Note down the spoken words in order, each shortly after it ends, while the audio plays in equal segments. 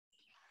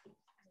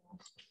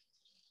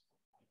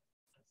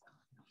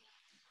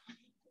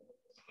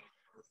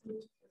Hi,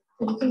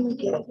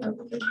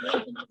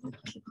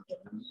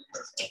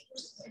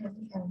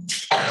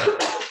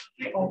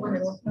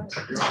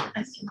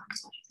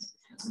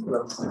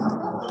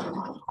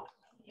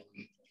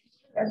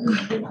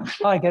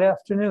 good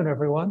afternoon,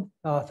 everyone.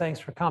 Thanks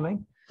for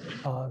coming.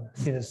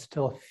 See, there's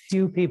still a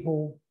few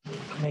people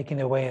making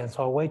their way in,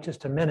 so I'll wait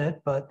just a minute,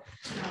 but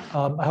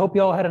I hope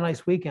you all had a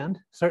nice weekend.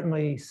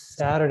 Certainly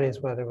Saturday's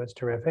weather was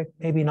terrific,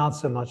 maybe not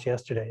so much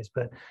yesterday's,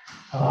 but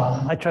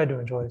I tried to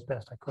enjoy as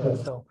best I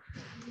could. So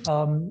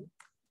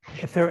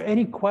if there are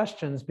any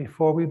questions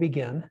before we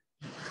begin,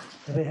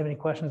 do they have any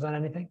questions on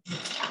anything?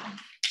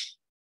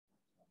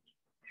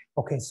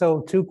 Okay,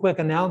 so 2 quick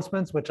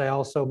announcements, which I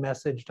also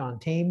messaged on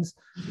Teams.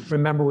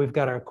 Remember, we've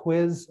got our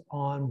quiz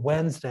on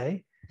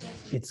Wednesday.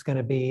 It's going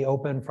to be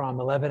open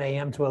from 11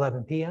 a.m. to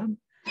 11 p.m.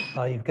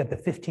 You've got the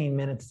 15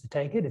 minutes to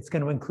take it. It's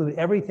going to include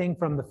everything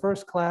from the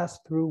first class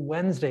through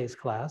Wednesday's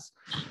class.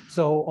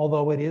 So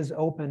although it is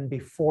open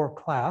before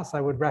class,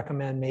 I would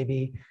recommend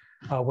maybe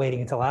waiting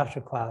until after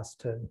class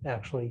to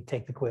actually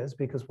take the quiz,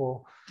 because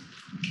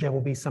there will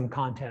be some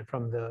content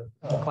from the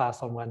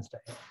class on Wednesday.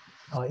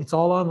 It's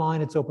all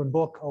online, it's open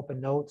book,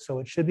 open notes, so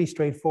it should be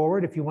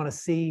straightforward. If you want to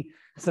see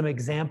some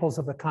examples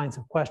of the kinds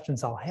of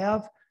questions I'll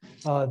have,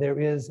 there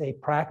is a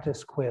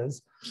practice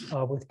quiz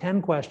with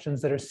 10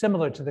 questions that are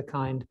similar to the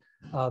kind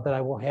that I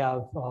will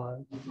have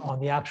on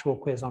the actual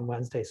quiz on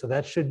Wednesday. So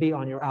that should be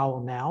on your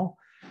OWL now.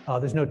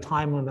 There's no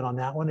time limit on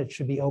that one. It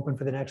should be open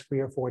for the next 3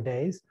 or 4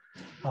 days,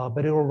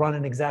 but it will run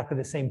in exactly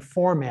the same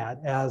format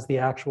as the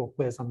actual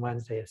quiz on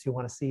Wednesday. If you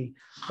want to see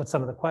what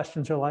some of the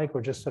questions are like,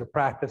 or just sort of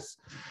practice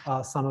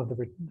some of the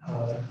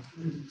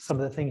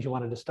things you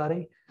wanted to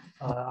study,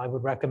 I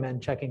would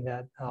recommend checking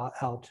that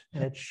out,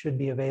 and it should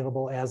be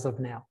available as of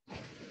now.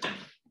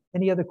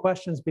 Any other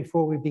questions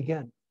before we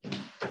begin?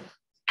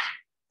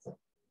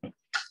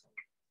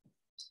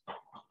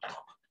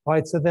 All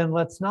right, so then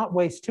let's not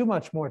waste too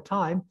much more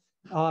time.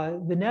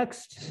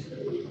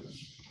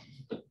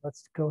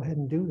 Let's go ahead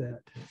and do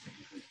that.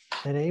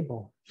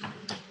 Enable. And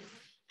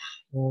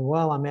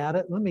while I'm at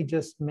it, let me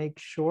just make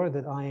sure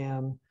that I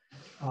am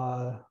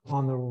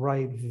on the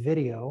right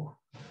video,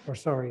 or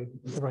sorry,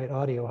 the right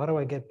audio. How do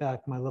I get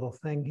back my little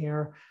thing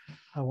here?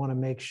 I want to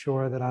make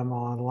sure that I'm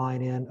on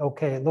line in.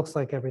 Okay, it looks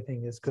like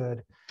everything is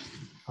good.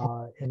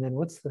 And then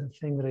what's the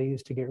thing that I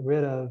used to get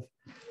rid of?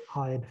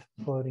 Hide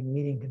floating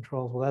meeting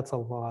controls. Well, that's a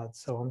lot,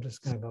 so I'm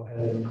just going to go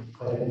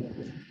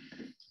ahead.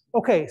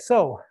 Okay,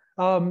 so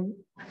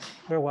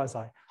where was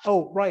I?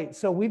 Oh, right.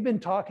 So we've been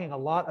talking a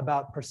lot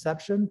about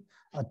perception,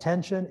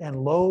 attention,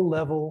 and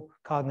low-level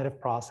cognitive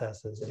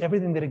processes,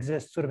 everything that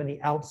exists sort of in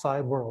the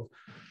outside world.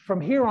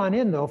 From here on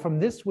in, though, from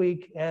this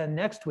week and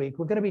next week,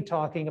 we're going to be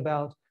talking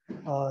about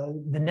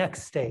the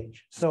next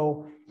stage.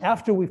 So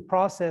after we've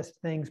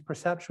processed things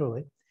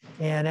perceptually,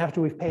 and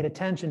after we've paid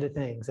attention to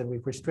things and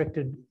we've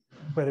restricted,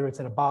 whether it's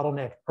in a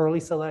bottleneck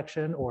early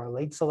selection or a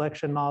late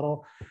selection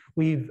model,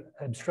 we've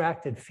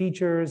abstracted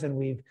features and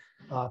we've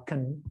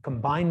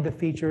combined the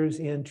features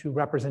into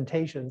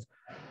representations.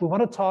 We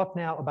want to talk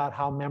now about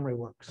how memory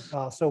works.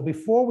 So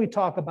before we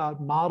talk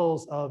about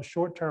models of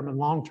short-term and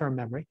long-term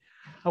memory,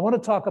 I want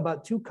to talk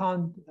about 2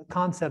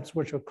 concepts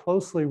which are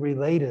closely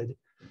related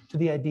to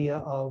the idea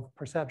of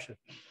perception.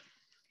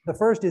 The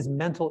first is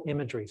mental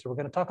imagery. So we're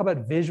going to talk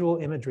about visual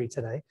imagery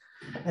today.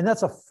 And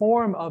that's a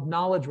form of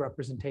knowledge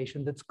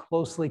representation that's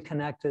closely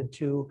connected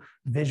to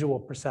visual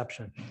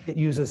perception. It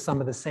uses some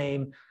of the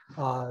same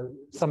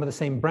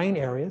brain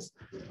areas,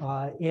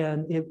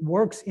 and it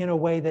works in a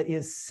way that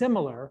is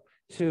similar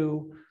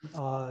to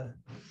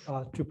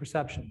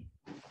perception.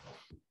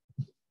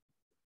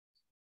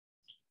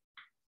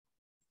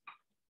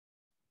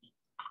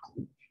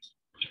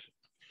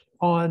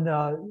 On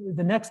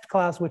the next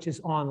class, which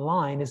is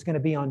online, is going to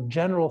be on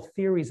general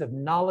theories of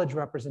knowledge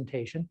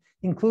representation,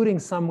 including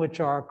some which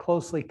are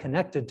closely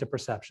connected to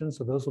perception.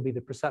 So those will be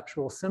the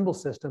perceptual symbol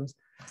systems,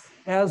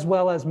 as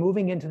well as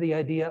moving into the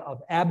idea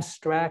of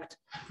abstract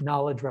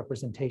knowledge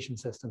representation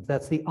systems.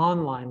 That's the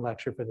online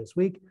lecture for this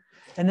week.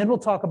 And then we'll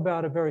talk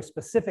about a very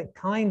specific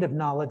kind of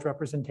knowledge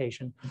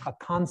representation, a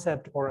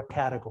concept or a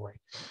category.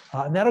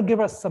 And that'll give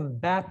us some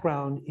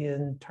background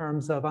in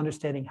terms of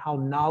understanding how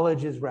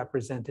knowledge is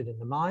represented in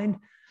the mind.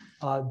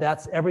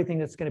 That's everything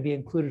that's going to be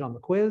included on the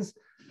quiz.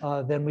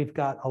 Then we've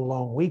got a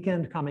long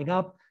weekend coming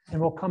up, and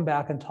we'll come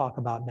back and talk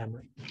about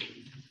memory.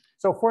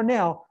 So for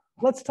now,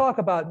 let's talk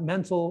about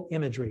mental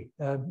imagery.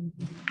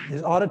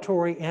 There's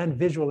auditory and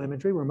visual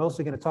imagery. We're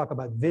mostly going to talk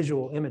about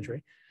visual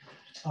imagery.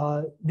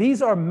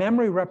 These are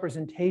memory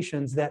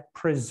representations that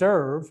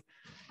preserve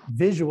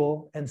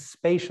visual and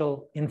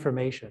spatial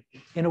information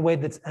in a way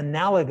that's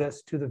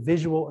analogous to the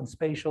visual and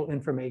spatial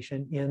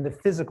information in the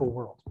physical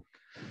world.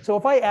 So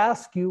if I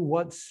ask you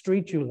what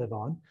street you live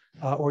on,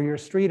 or your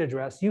street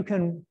address, you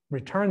can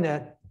return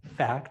that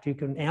fact, you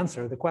can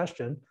answer the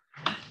question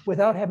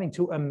without having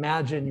to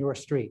imagine your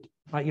street.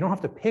 Right? You don't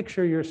have to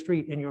picture your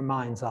street in your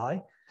mind's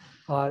eye.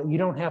 You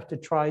don't have to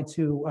try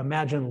to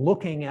imagine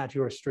looking at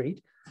your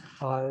street.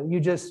 You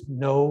just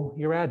know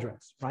your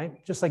address,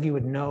 right? Just like you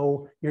would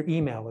know your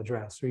email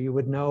address, or you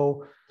would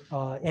know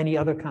any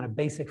other kind of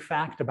basic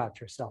fact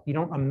about yourself. You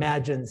don't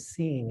imagine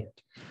seeing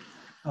it.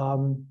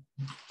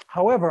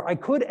 However, I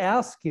could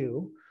ask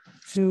you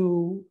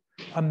to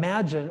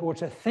imagine or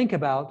to think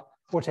about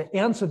or to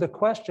answer the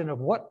question of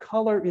what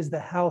color is the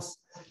house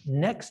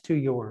next to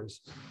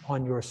yours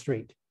on your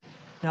street.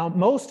 Now,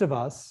 most of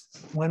us,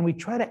 when we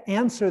try to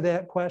answer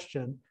that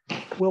question,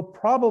 will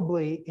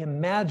probably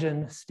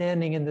imagine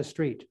standing in the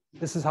street.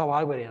 This is how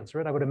I would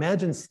answer it. I would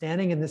imagine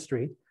standing in the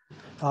street,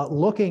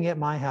 looking at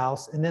my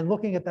house, and then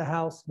looking at the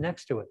house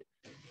next to it,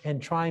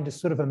 and trying to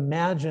sort of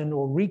imagine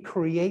or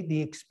recreate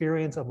the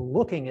experience of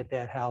looking at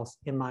that house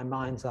in my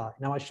mind's eye.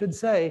 Now, I should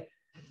say,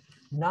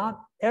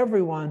 not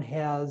everyone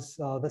has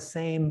the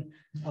same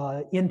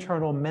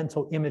internal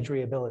mental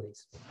imagery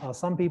abilities.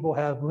 Some people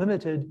have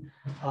limited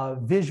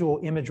visual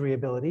imagery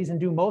abilities and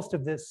do most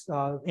of this,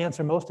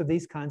 answer most of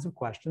these kinds of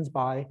questions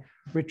by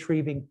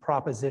retrieving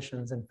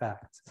propositions and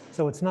facts.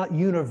 So it's not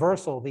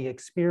universal, the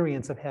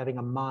experience of having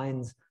a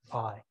mind's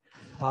eye.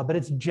 But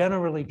it's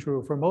generally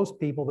true for most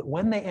people that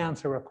when they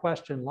answer a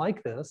question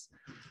like this,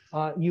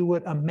 you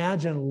would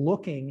imagine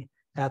looking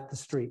at the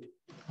street.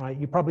 Right?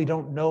 You probably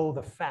don't know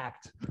the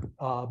fact,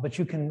 but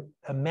you can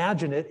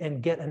imagine it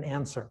and get an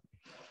answer.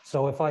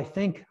 So if I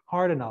think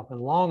hard enough and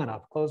long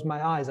enough, close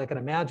my eyes, I can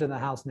imagine the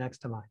house next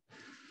to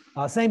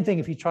mine. Same thing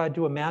if you tried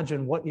to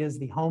imagine what is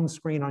the home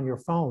screen on your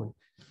phone.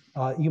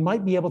 You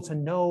might be able to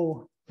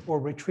know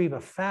or retrieve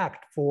a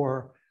fact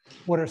for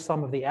what are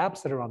some of the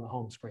apps that are on the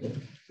home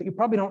screen, but you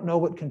probably don't know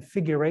what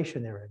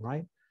configuration they're in,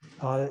 right?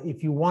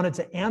 If you wanted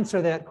to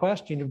answer that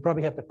question, you'd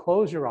probably have to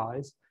close your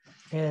eyes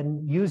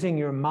and using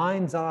your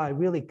mind's eye,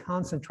 really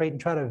concentrate and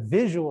try to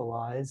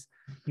visualize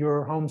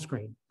your home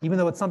screen. Even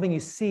though it's something you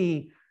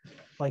see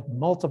like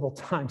multiple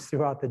times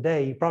throughout the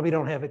day, you probably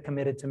don't have it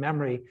committed to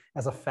memory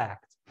as a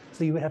fact.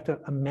 So you would have to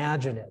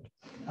imagine it.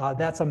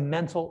 That's a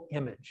mental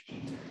image.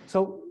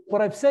 So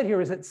what I've said here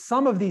is that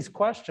some of these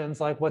questions,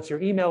 like what's your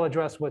email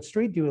address, what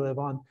street do you live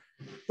on,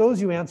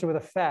 those you answer with a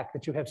fact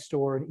that you have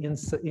stored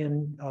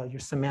in your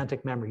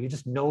semantic memory. You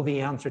just know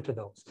the answer to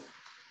those.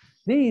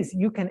 These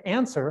you can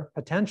answer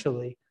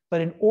potentially, but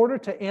in order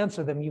to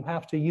answer them, you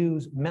have to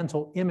use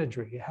mental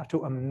imagery. You have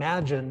to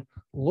imagine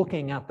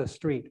looking at the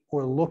street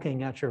or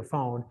looking at your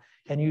phone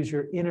and use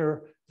your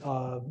inner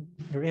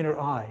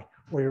eye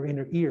or your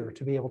inner ear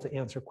to be able to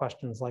answer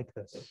questions like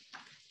this.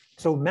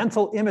 So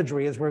mental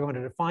imagery, as we're going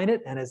to define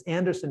it, and as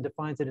Anderson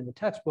defines it in the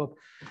textbook,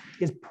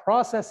 is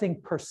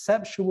processing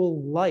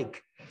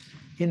perceptual-like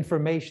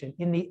information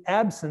in the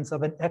absence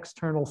of an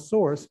external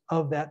source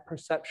of that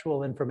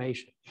perceptual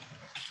information.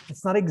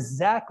 It's not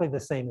exactly the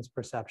same as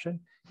perception.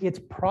 It's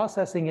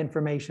processing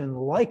information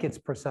like it's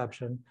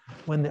perception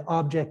when the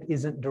object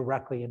isn't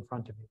directly in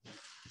front of you.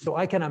 So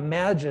I can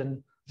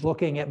imagine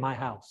looking at my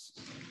house,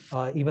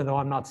 even though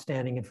I'm not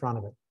standing in front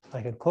of it.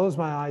 I can close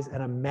my eyes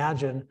and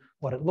imagine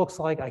what it looks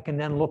like. I can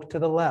then look to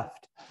the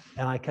left,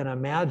 and I can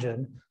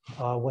imagine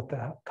what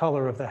the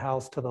color of the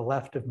house to the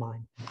left of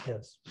mine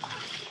is.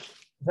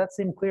 Does that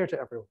seem clear to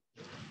everyone?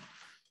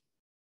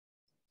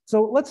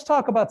 So let's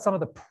talk about some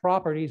of the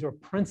properties or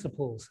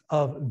principles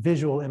of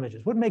visual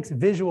images. What makes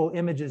visual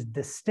images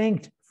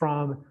distinct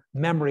from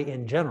memory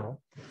in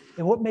general,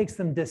 and what makes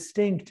them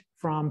distinct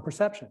from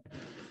perception?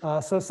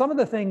 So some of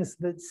the things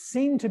that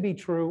seem to be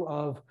true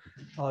of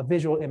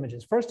visual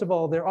images. First of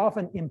all, they're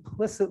often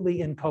implicitly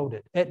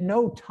encoded. At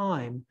no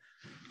time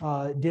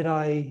did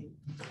I,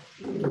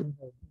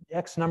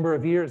 X number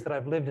of years that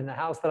I've lived in the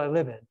house that I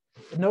live in,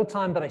 at no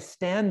time did I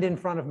stand in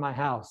front of my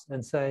house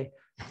and say,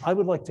 I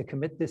would like to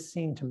commit this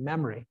scene to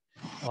memory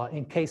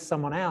in case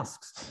someone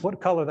asks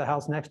what color the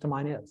house next to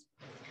mine is.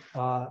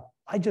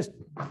 I just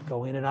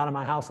go in and out of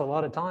my house a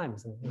lot of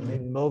times and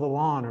maybe mow the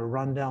lawn or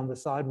run down the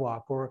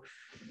sidewalk or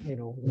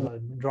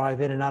drive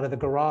in and out of the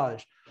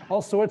garage,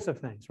 all sorts of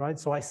things, right?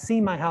 So I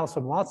see my house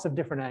from lots of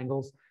different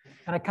angles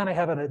and I kind of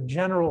have a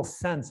general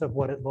sense of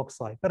what it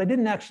looks like. But I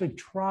didn't actually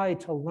try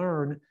to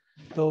learn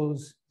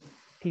those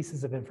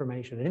pieces of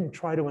information. I didn't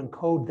try to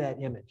encode that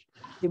image.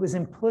 It was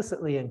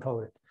implicitly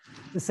encoded.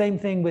 The same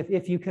thing with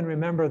if you can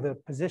remember the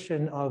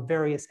position of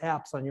various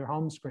apps on your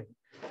home screen.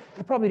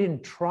 You probably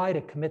didn't try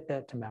to commit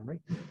that to memory,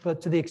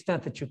 but to the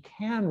extent that you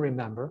can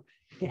remember,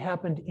 it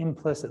happened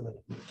implicitly.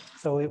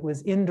 So it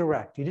was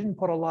indirect. You didn't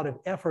put a lot of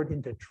effort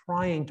into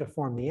trying to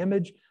form the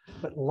image,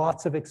 but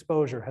lots of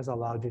exposure has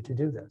allowed you to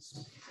do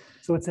this.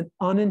 So it's an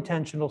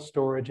unintentional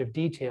storage of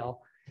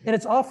detail, and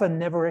it's often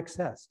never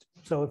accessed.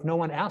 So if no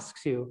one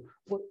asks you,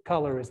 what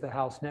color is the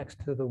house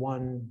next to the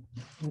one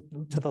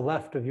to the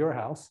left of your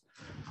house,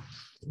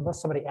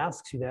 unless somebody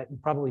asks you that, you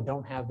probably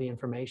don't have the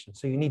information.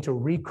 So you need to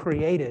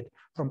recreate it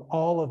from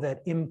all of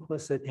that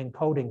implicit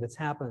encoding that's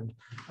happened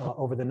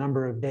over the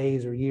number of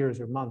days or years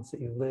or months that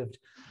you've lived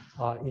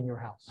in your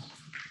house.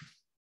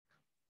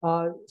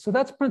 So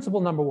that's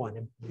principle number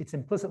one. It's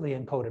implicitly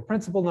encoded.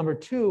 Principle number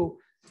two,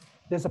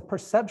 there's a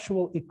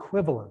perceptual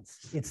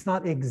equivalence. It's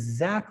not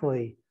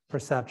exactly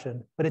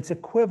perception, but it's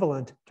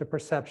equivalent to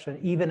perception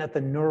even at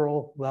the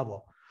neural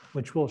level.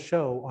 which we'll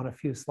show on a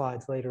few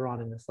slides later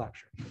on in this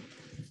lecture.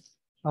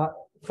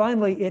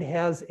 Finally, it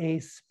has a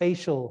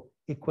spatial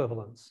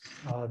equivalence.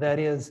 That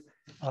is,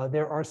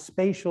 there are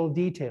spatial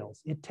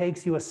details. It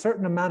takes you a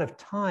certain amount of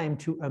time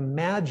to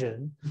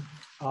imagine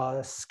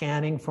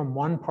scanning from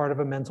one part of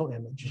a mental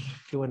image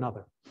to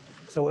another.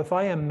 So if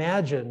I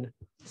imagine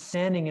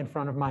standing in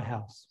front of my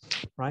house,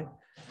 right,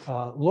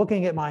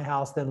 looking at my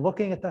house, then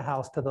looking at the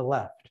house to the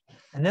left,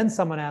 and then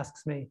someone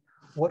asks me,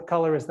 what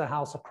color is the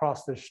house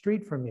across the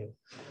street from you?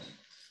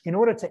 In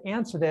order to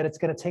answer that, it's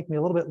going to take me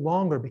a little bit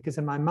longer because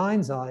in my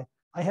mind's eye,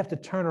 I have to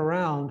turn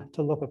around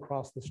to look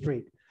across the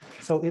street.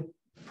 So it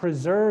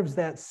preserves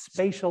that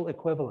spatial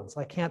equivalence.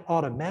 I can't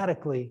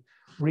automatically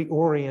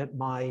reorient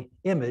my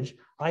image.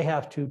 I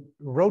have to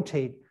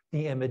rotate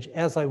the image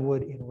as I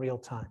would in real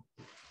time.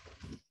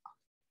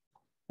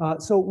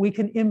 So we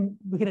can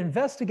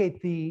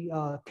investigate the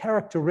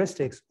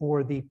characteristics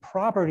or the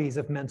properties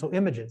of mental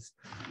images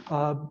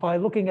by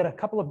looking at a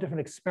couple of different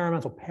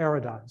experimental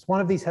paradigms. One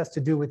of these has to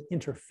do with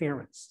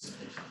interference.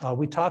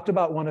 We talked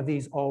about one of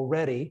these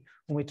already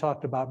when we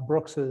talked about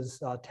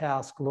Brooks's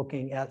task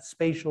looking at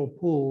spatial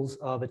pools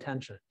of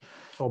attention.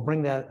 So I'll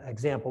bring that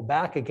example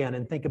back again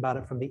and think about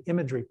it from the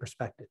imagery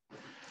perspective.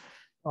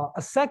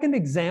 A second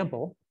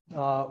example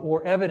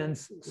or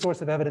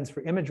source of evidence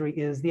for imagery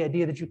is the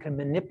idea that you can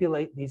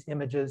manipulate these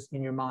images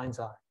in your mind's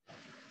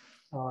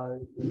eye.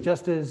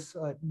 Just as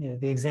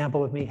the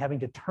example of me having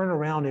to turn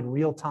around in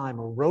real time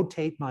or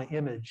rotate my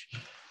image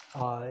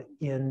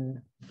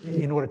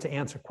in order to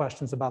answer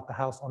questions about the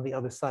house on the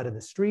other side of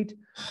the street,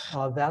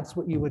 that's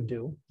what you would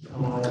do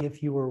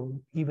if you were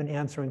even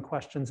answering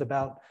questions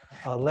about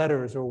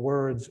letters or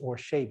words or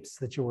shapes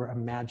that you were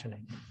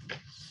imagining.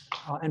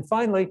 And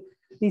finally,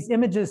 these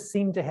images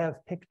seem to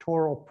have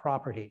pictorial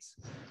properties.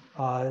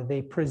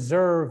 They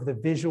preserve the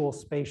visual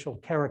spatial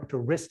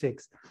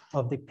characteristics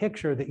of the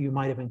picture that you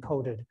might have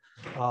encoded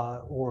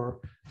or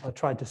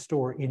tried to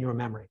store in your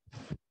memory.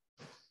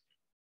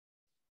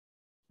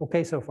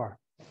 Okay, so far.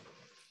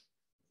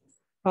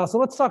 So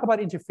let's talk about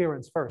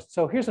interference first.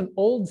 So here's an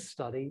old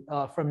study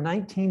from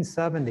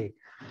 1970,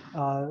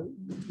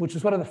 which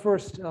is one of the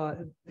first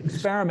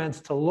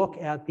experiments to look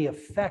at the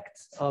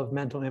effects of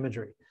mental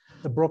imagery.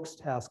 The Brooks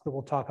task that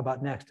we'll talk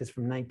about next is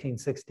from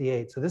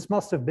 1968. So this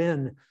must have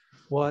been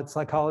what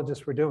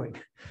psychologists were doing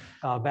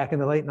back in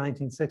the late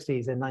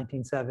 1960s and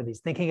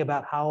 1970s, thinking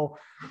about how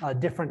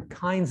different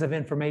kinds of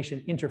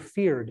information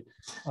interfered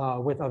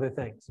with other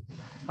things.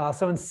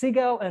 So in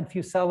Psychol and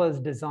Fusella's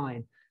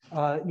design,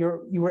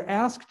 you were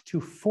asked to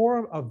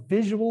form a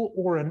visual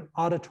or an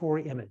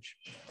auditory image.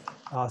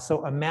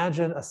 So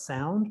imagine a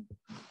sound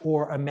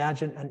or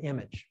imagine an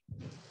image.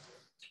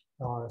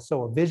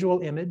 So a visual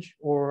image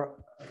or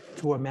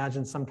to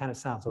imagine some kind of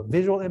sound. So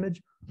visual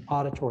image,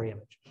 auditory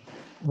image.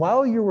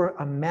 While you were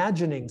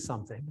imagining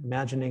something,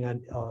 imagining a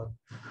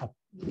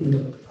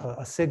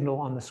signal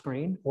on the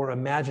screen or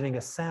imagining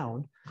a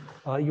sound,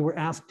 you were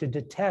asked to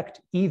detect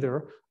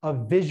either a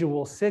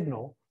visual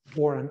signal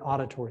or an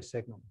auditory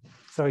signal.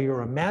 So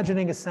you're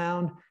imagining a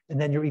sound and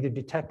then you're either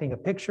detecting a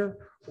picture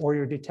or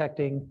you're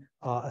detecting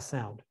a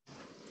sound.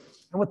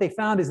 And what they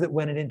found is that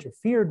when it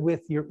interfered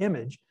with your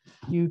image,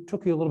 it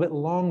took you a little bit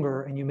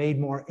longer and you made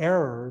more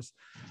errors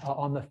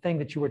on the thing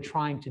that you were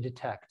trying to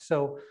detect.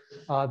 So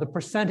the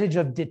percentage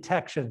of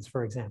detections,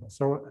 for example.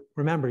 So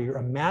remember, you're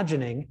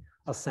imagining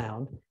a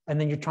sound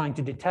and then you're trying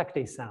to detect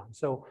a sound.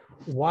 So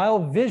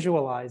while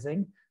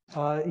visualizing,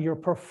 your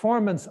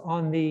performance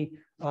on the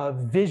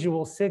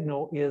visual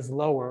signal is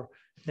lower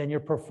than your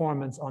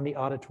performance on the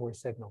auditory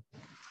signal.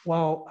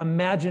 While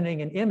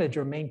imagining an image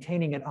or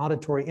maintaining an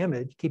auditory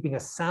image, keeping a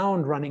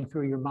sound running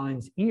through your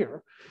mind's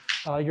ear,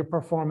 your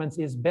performance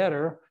is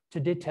better to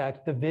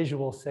detect the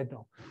visual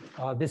signal.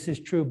 This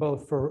is true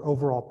both for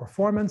overall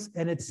performance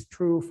and it's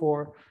true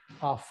for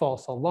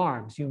false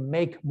alarms. You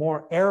make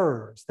more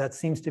errors. That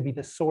seems to be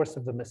the source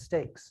of the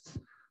mistakes.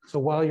 So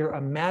while you're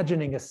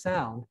imagining a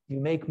sound, you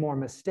make more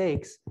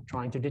mistakes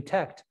trying to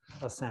detect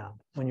a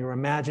sound. When you're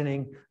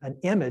imagining an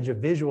image, a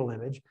visual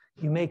image,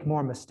 you make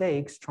more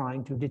mistakes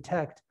trying to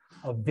detect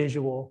a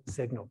visual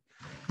signal.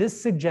 This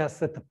suggests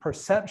that the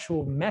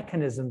perceptual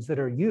mechanisms that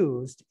are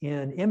used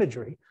in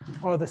imagery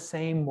are the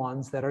same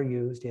ones that are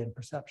used in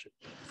perception,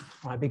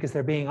 because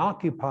they're being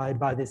occupied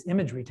by this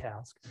imagery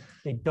task.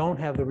 They don't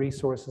have the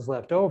resources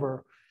left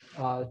over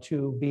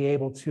to be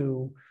able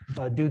to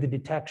do the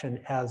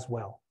detection as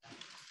well.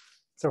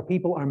 So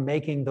people are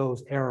making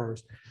those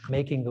errors,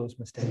 making those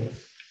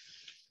mistakes.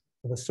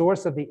 The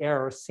source of the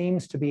error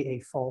seems to be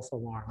a false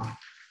alarm.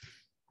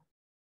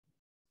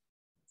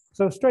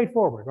 So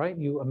straightforward, right?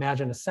 You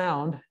imagine a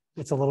sound,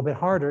 it's a little bit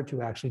harder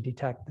to actually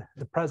detect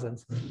the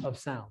presence of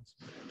sounds.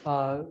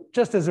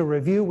 Just as a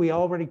review, we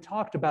already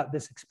talked about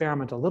this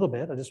experiment a little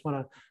bit. I just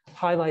want to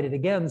highlight it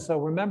again. So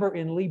remember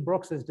in Lee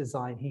Brooks's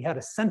design, he had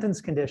a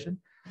sentence condition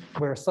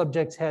where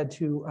subjects had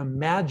to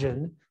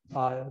imagine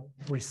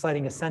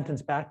reciting a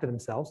sentence back to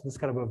themselves. This is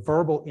kind of a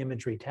verbal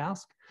imagery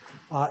task.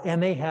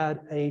 And they had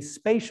a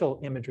spatial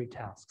imagery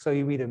task. So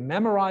you either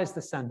memorize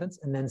the sentence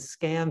and then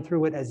scan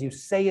through it as you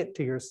say it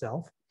to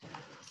yourself,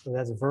 So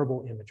that's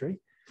verbal imagery.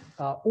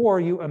 Or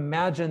you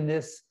imagine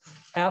this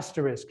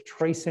asterisk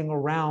tracing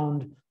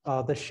around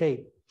the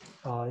shape.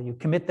 You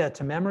commit that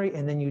to memory,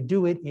 and then you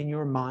do it in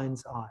your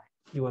mind's eye.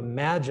 You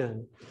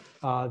imagine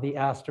the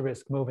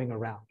asterisk moving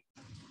around.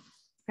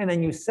 And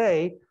then you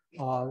say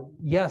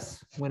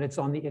yes when it's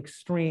on the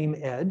extreme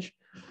edge,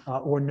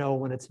 or no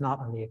when it's not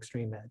on the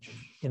extreme edge.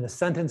 In the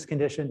sentence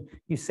condition,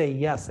 you say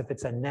yes if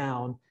it's a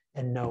noun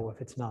and no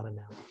if it's not a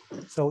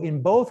noun. So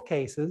in both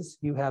cases,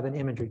 you have an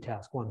imagery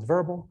task. One's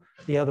verbal,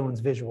 the other one's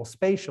visual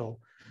spatial.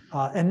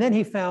 And then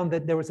he found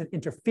that there was an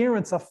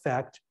interference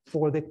effect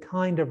for the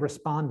kind of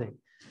responding.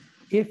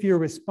 If your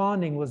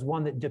responding was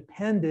one that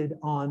depended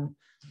on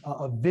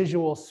a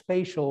visual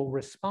spatial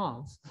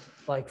response,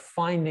 like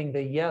finding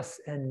the yes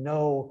and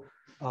no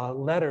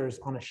letters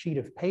on a sheet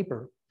of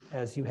paper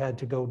as you had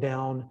to go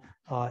down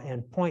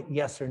and point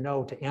yes or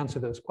no to answer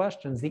those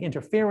questions, the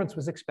interference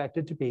was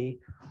expected to be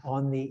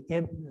on the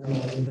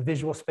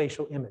visual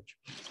spatial image.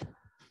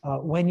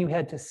 When you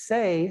had to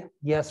say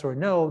yes or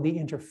no, the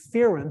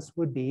interference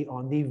would be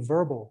on the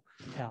verbal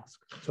task.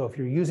 So if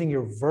you're using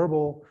your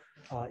verbal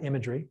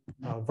imagery,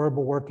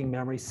 verbal working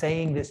memory,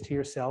 saying this to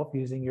yourself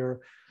using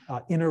your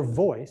inner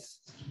voice,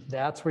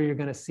 that's where you're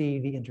going to see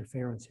the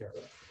interference here.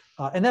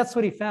 And that's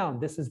what he found.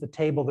 This is the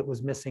table that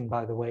was missing,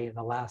 by the way, in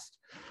the last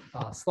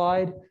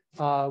slide.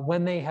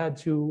 When they had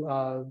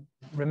to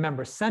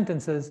remember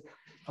sentences,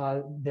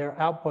 their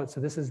output, so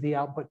this is the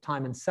output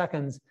time in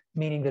seconds,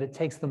 meaning that it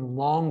takes them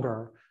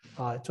longer.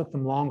 It took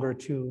them longer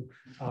to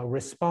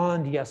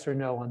respond yes or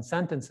no on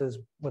sentences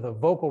with a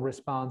vocal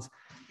response,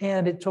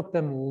 and it took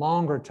them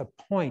longer to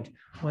point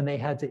when they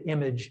had to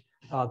image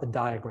the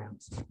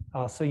diagrams.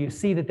 So you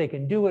see that they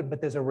can do it, but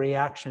there's a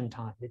reaction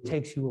time. It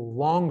takes you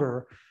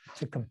longer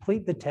to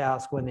complete the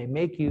task when they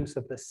make use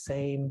of the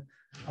same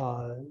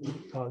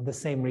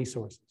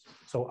resources.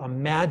 So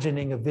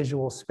imagining a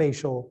visual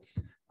spatial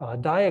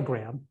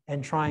diagram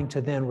and trying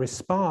to then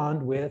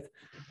respond with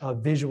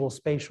visual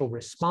spatial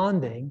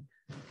responding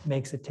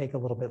makes it take a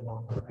little bit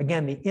longer.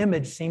 Again, the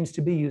image seems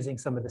to be using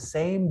some of the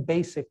same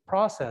basic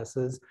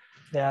processes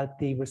that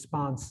the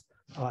response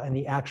and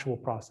the actual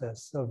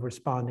process of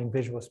responding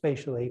visual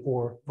spatially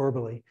or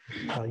verbally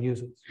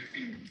uses.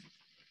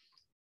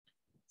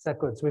 Is that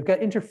good? So we've got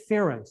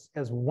interference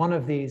as one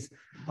of these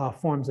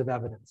forms of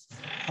evidence.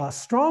 A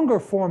stronger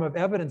form of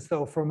evidence,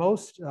 though, for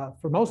most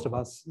of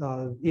us,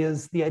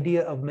 is the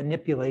idea of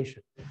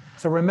manipulation.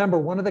 So remember,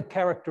 one of the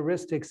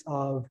characteristics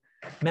of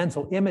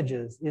mental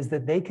images is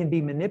that they can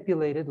be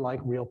manipulated like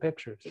real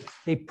pictures.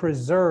 They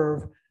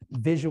preserve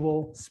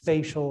visual,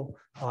 spatial,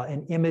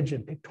 and image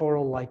and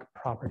pictorial-like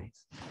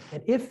properties.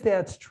 And if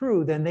that's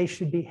true, then they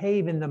should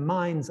behave in the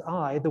mind's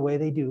eye the way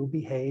they do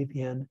behave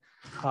in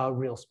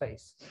real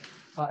space.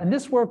 And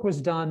this work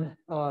was done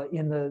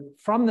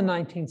from the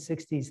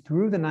 1960s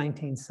through the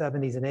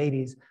 1970s and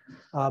 80s,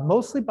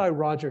 mostly by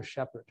Roger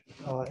Shepard.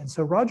 And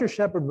so Roger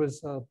Shepard was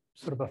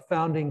sort of a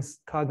founding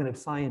cognitive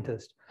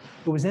scientist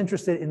who was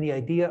interested in the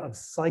idea of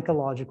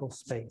psychological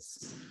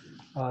space.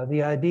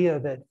 The idea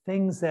that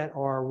things that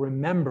are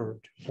remembered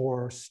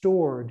or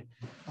stored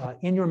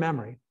in your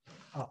memory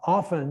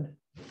often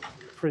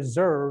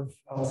preserve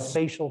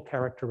spatial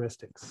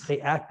characteristics.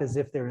 They act as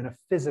if they're in a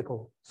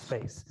physical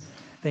space.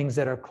 Things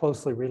that are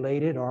closely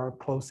related are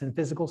close in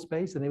physical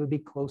space, and they would be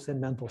close in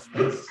mental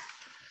space.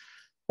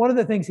 One of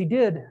the things he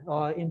did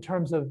in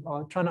terms of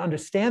trying to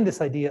understand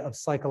this idea of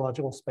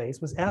psychological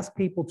space was ask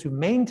people to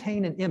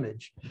maintain an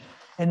image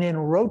and then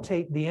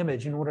rotate the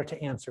image in order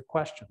to answer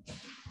questions.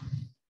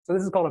 So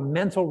this is called a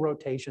mental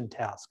rotation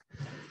task.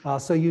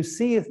 So you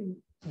see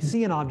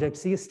an object,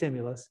 see a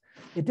stimulus,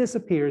 it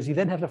disappears, you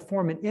then have to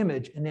form an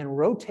image and then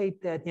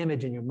rotate that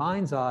image in your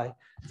mind's eye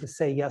to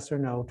say yes or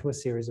no to a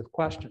series of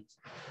questions.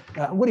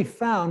 What he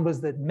found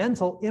was that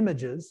mental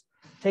images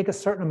take a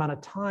certain amount of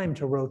time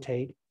to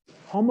rotate,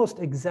 almost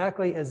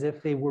exactly as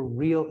if they were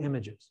real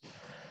images.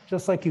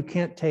 Just like you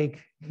can't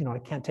take, I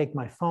can't take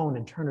my phone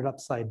and turn it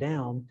upside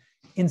down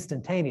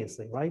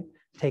instantaneously, right?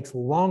 It takes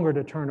longer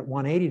to turn it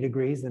 180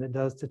 degrees than it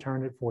does to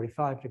turn it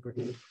 45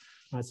 degrees.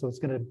 Right, so it's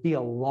going to be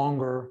a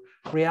longer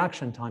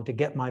reaction time to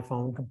get my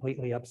phone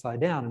completely upside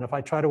down. And if I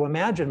try to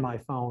imagine my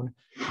phone,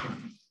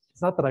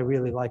 it's not that I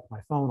really like my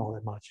phone all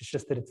that much. It's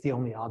just that it's the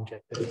only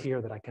object that is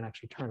here that I can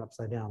actually turn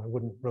upside down. I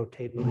wouldn't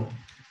rotate my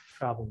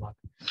travel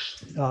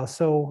mug.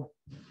 So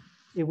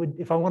it would,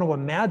 if I want to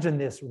imagine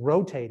this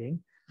rotating,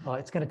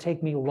 it's going to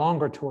take me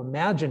longer to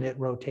imagine it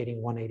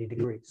rotating 180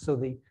 degrees. So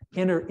the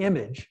inner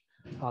image,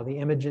 the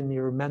image in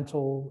your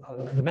mental,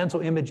 the mental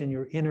image in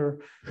your inner,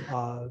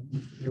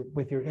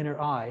 with your inner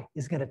eye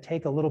is going to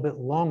take a little bit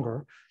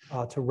longer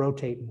to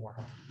rotate more.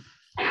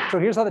 So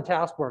here's how the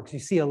task works. You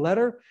see a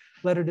letter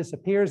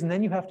disappears, and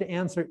then you have to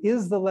answer,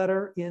 is the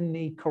letter in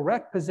the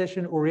correct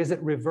position or is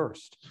it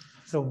reversed?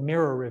 So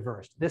mirror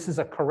reversed. This is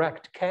a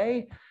correct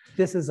K.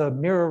 This is a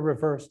mirror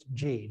reversed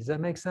G. Does that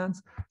make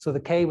sense? So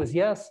the K was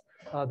yes,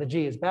 the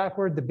G is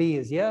backward, the B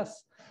is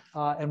yes.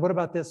 And what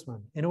about this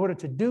one? In order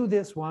to do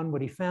this one,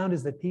 what he found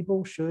is that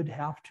people should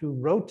have to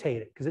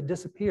rotate it because it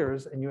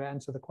disappears and you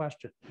answer the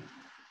question.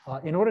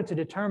 In order to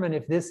determine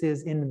if this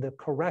is in the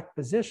correct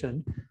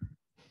position,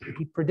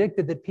 he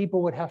predicted that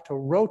people would have to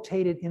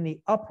rotate it in the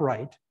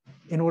upright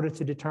in order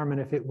to determine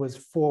if it was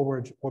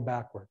forwards or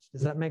backwards.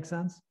 Does that make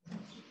sense?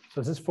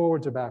 So is this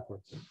forwards or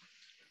backwards?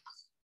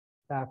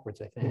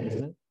 Backwards, I think,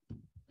 isn't it?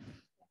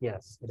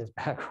 Yes, it is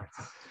backwards.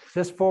 Is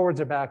this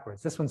forwards or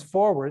backwards? This one's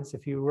forwards.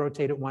 If you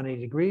rotate it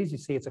 180 degrees, you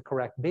see it's a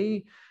correct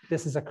B.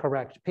 This is a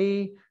correct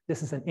P.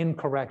 This is an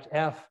incorrect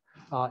F,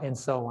 and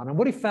so on. And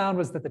what he found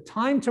was that the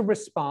time to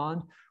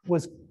respond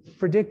was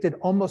predicted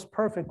almost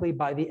perfectly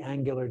by the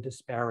angular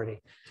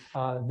disparity.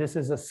 This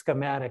is a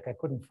schematic. I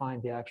couldn't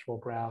find the actual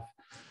graph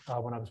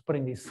when I was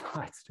putting these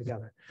slides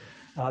together.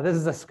 This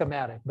is a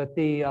schematic, but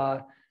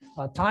the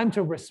time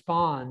to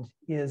respond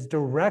is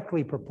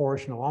directly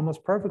proportional,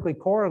 almost perfectly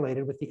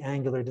correlated with the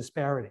angular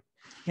disparity.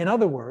 In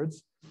other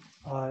words,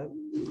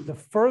 the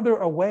further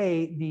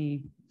away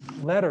the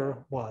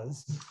letter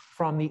was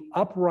from the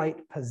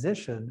upright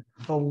position,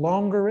 the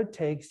longer it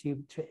takes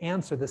you to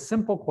answer the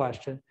simple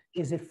question,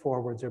 is it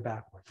forwards or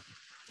backwards?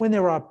 When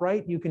they're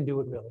upright, you can do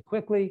it really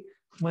quickly.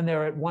 When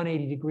they're at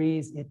 180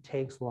 degrees, it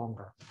takes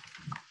longer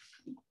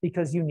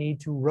because you need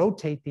to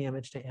rotate the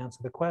image to answer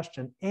the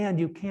question, and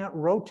you can't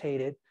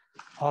rotate it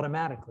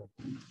automatically.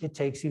 It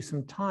takes you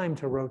some time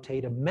to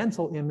rotate a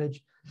mental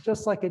image,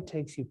 just like it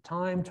takes you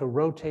time to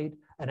rotate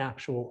an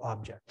actual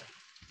object.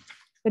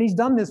 And he's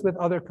done this with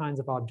other kinds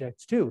of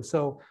objects too.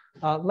 So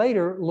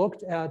later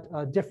looked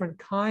at different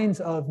kinds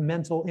of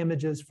mental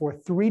images for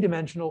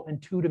three-dimensional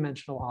and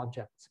two-dimensional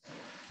objects.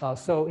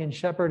 So in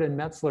Shepard and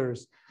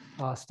Metzler's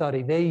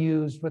study, they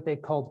used what they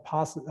called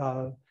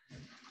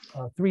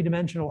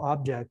three-dimensional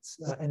objects,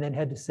 and then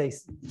had to say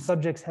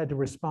subjects had to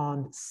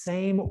respond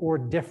same or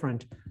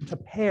different to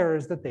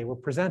pairs that they were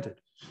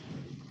presented.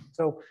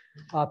 So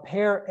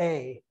pair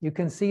A, you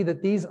can see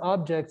that these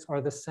objects are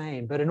the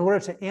same, but in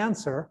order to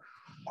answer,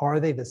 are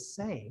they the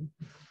same?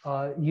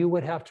 You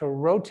would have to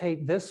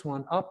rotate this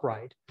one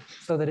upright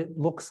so that it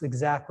looks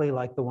exactly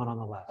like the one on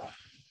the left.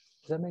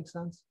 Does that make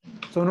sense?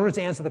 So in order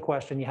to answer the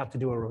question, you have to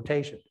do a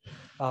rotation.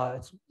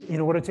 In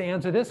order to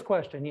answer this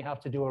question, you have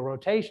to do a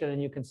rotation,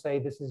 and you can say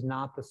this is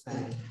not the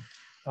same.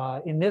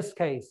 In this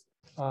case,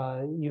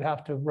 you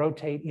have to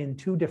rotate in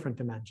two different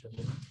dimensions.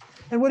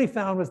 And what he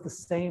found was the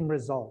same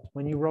result.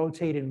 When you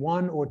rotate in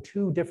one or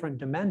two different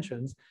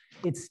dimensions,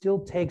 it still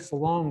takes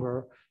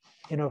longer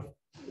in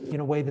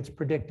a way that's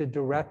predicted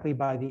directly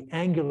by the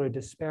angular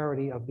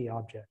disparity of the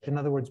object. In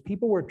other words,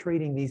 people were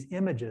treating these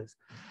images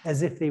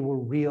as if they were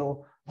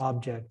real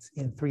objects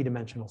in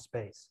three-dimensional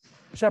space.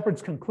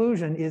 Shepard's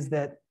conclusion is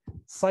that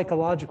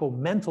psychological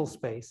mental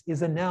space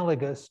is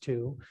analogous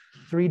to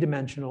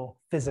three-dimensional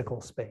physical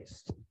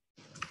space.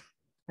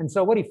 And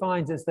so what he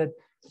finds is that,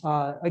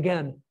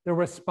 again, the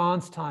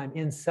response time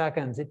in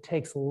seconds, it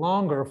takes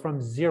longer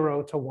from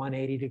 0 to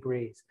 180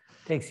 degrees.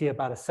 It takes you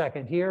about a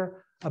second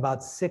here,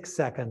 about 6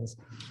 seconds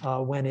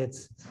when it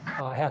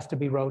has to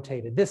be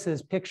rotated. This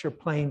is picture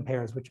plane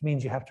pairs, which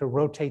means you have to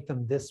rotate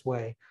them this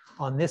way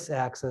on this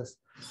axis.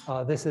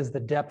 This is the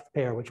depth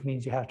pair, which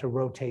means you have to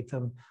rotate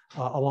them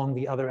along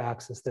the other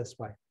axis this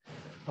way.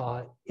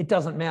 It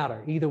doesn't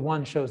matter. Either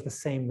one shows the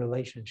same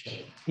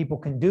relationship. People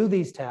can do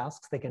these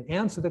tasks. They can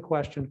answer the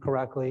question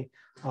correctly.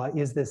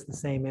 Is this the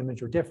same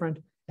image or different?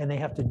 And they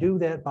have to do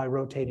that by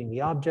rotating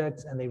the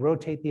objects, and they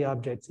rotate the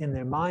objects in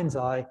their mind's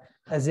eye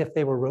as if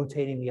they were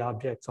rotating the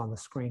objects on the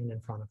screen in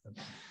front of them.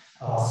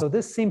 So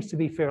this seems to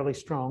be fairly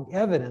strong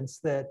evidence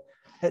that,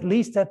 at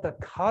least at the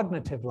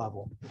cognitive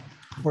level,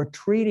 we're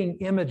treating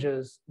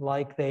images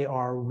like they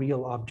are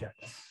real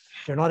objects.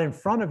 They're not in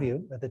front of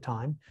you at the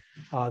time.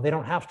 They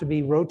don't have to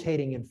be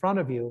rotating in front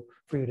of you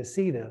for you to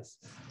see this,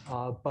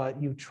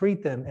 but you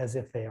treat them as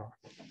if they are.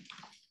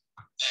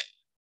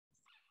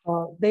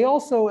 They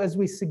also, as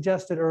we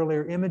suggested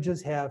earlier,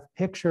 images have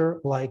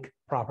picture-like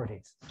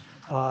properties.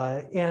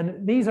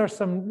 And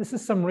this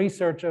is some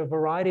research, a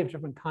variety of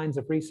different kinds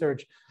of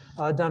research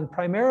done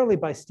primarily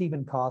by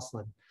Stephen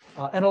Koslin.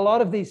 And a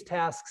lot of these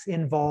tasks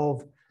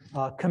involve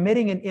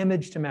committing an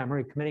image to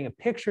memory, committing a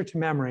picture to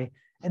memory,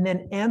 and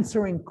then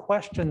answering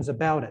questions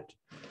about it.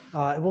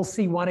 We'll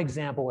see one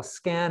example, a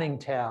scanning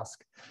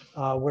task,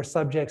 where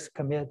subjects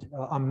commit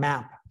a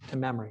map to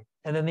memory.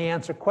 And then they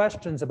answer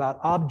questions about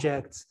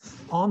objects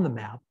on the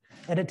map,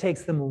 and it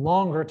takes them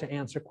longer to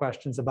answer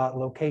questions about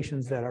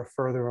locations that are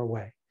further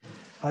away.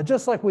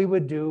 Just like we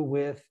would do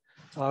with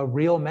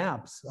real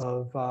maps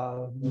of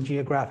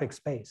geographic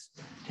space.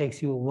 It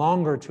takes you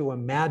longer to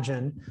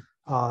imagine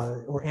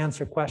or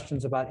answer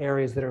questions about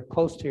areas that are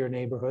close to your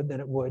neighborhood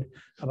than it would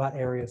about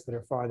areas that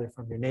are farther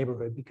from your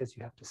neighborhood, because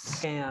you have to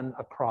scan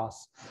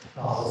across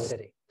the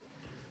city.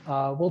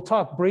 We'll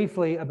talk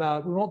briefly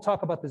about, we won't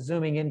talk about the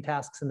zooming in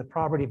tasks and the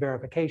property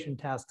verification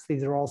tasks.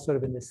 These are all sort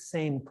of in the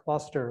same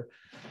cluster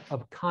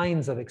of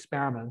kinds of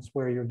experiments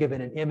where you're given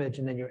an image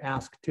and then you're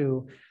asked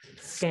to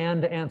scan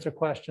to answer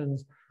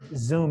questions,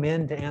 zoom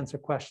in to answer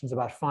questions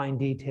about fine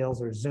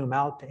details, or zoom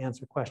out to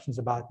answer questions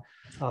about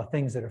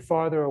things that are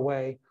farther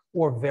away,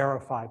 or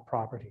verify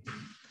properties.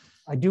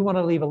 I do want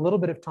to leave a little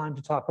bit of time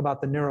to talk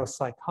about the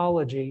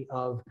neuropsychology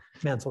of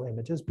mental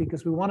images,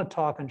 because we want to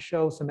talk and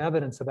show some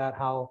evidence about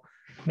how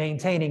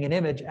maintaining an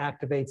image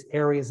activates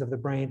areas of the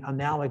brain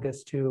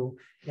analogous to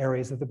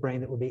areas of the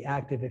brain that would be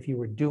active if you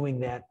were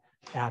doing that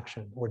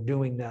action or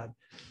doing that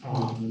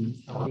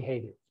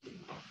behavior.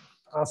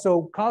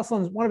 So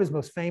Koslin's, one of his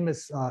most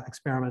famous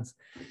experiments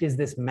is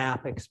this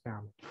map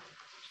experiment.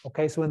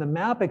 Okay, so in the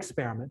map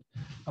experiment,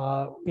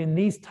 in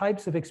these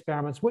types of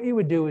experiments, what you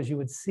would do is you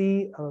would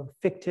see a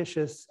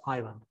fictitious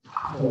island.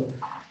 So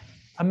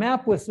a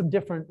map with some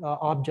different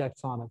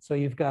objects on it. So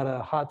you've got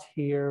a hut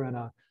here and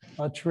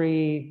a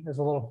tree, there's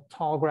a little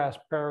tall grass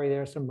prairie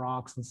there, some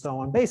rocks and so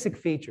on, basic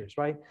features,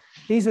 right?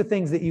 These are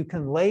things that you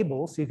can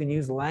label, so you can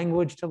use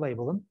language to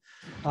label them.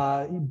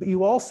 But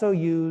you also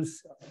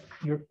use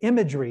your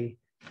imagery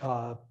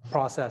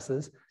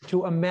processes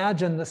to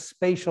imagine the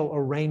spatial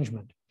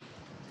arrangement.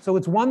 So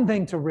it's one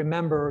thing to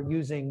remember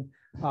using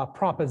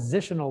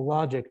propositional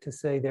logic to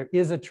say there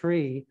is a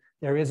tree,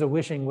 there is a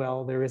wishing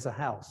well, there is a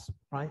house,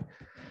 right?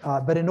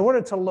 But in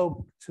order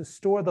to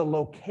store the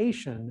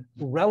location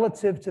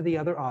relative to the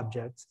other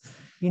objects,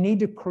 you need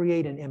to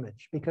create an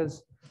image,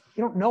 because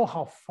you don't know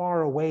how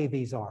far away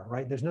these are,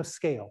 right? There's no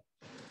scale.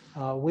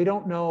 We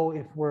don't know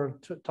if we're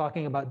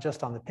talking about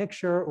just on the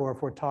picture, or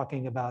if we're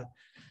talking about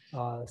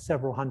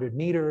several hundred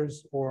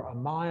meters, or a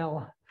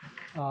mile,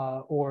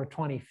 or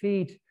 20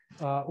 feet,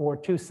 or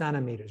 2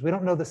 centimeters. We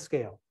don't know the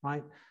scale,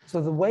 right?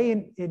 So the way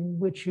in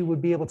which you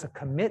would be able to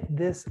commit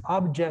this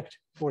object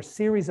or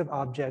series of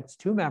objects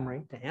to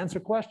memory to answer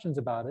questions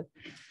about it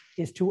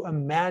is to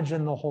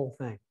imagine the whole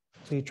thing.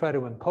 So you try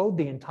to encode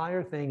the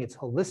entire thing, its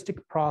holistic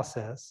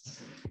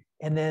process.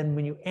 And then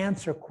when you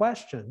answer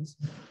questions,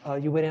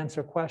 you would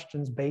answer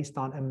questions based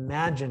on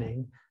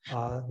imagining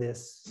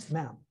this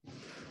map.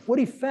 What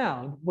he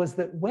found was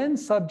that when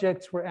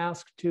subjects were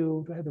asked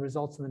to, do I have the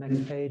results on the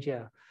next page?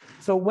 Yeah.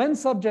 So when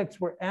subjects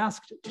were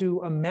asked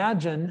to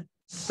imagine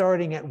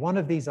starting at one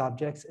of these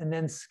objects and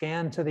then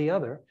scan to the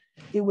other,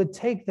 it would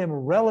take them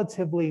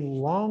relatively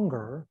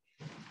longer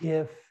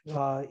if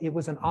it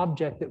was an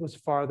object that was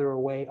farther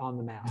away on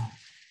the map.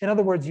 In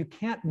other words, you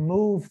can't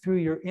move through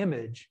your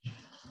image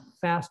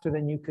faster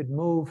than you could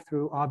move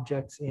through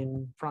objects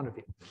in front of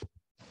you.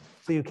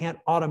 So you can't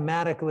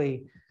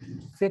automatically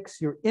fix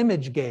your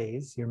image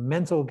gaze, your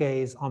mental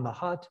gaze on the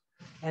hut,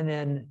 and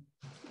then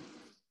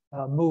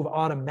move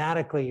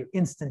automatically or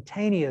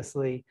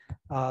instantaneously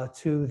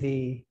to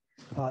the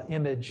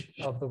image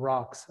of the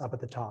rocks up at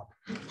the top.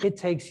 It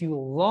takes you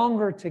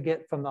longer to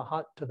get from the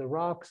hut to the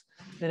rocks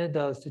than it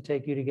does to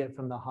take you to get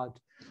from the hut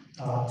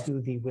to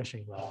the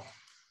wishing well.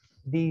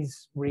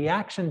 These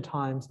reaction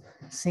times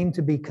seem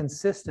to be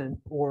consistent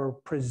or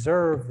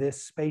preserve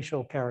this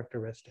spatial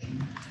characteristic.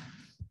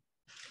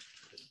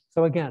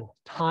 So again,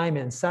 time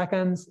in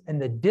seconds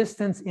and the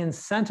distance in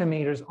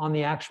centimeters on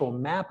the actual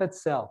map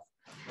itself.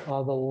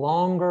 The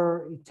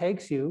longer it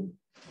takes you,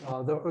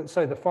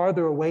 the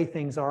farther away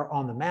things are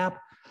on the map,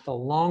 the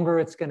longer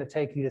it's going to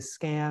take you to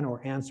scan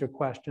or answer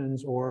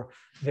questions or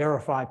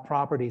verify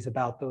properties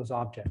about those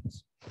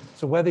objects.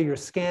 So whether you're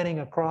scanning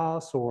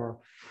across or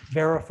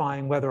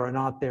verifying whether or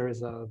not there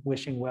is a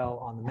wishing well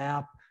on the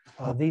map,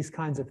 these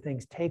kinds of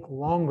things take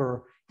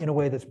longer in a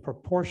way that's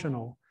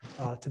proportional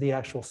to the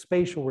actual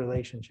spatial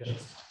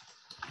relationships.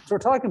 So we're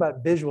talking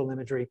about visual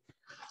imagery.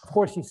 Of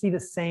course, you see the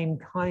same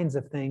kinds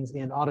of things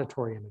in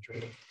auditory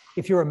imagery.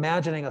 If you're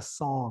imagining a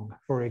song,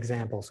 for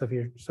example, so if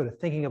you're sort of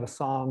thinking of a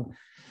song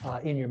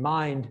in your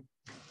mind,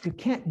 you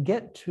can't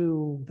get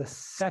to the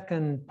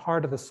second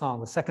part of the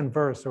song, the second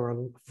verse or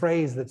a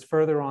phrase that's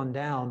further on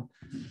down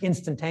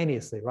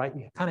instantaneously, right?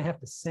 You kind of have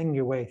to sing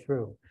your way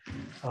through.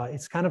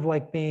 It's kind of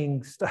like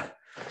being stuck.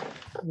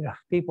 You know,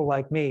 people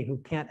like me who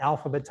can't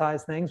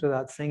alphabetize things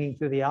without singing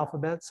through the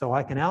alphabet. So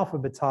I can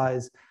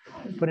alphabetize,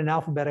 put in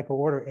alphabetical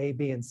order A,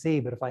 B, and C,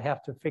 but if I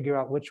have to figure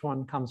out which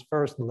one comes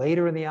first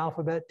later in the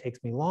alphabet, it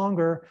takes me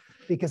longer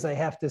because I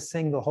have to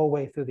sing the whole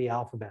way through the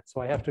alphabet. So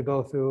I have to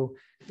go through,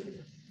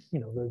 you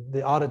know,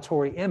 the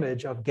auditory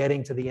image of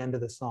getting to the end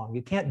of the song.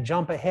 You can't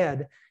jump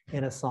ahead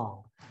in a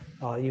song.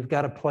 You've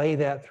got to play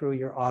that through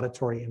your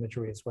auditory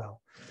imagery as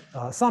well.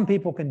 Some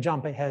people can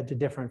jump ahead to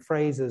different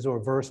phrases or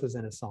verses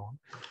in a song,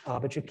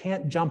 but you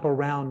can't jump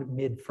around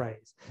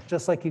mid-phrase.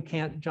 Just like you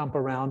can't jump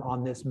around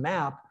on this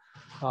map,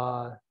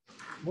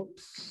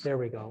 whoops, there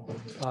we go,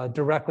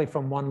 directly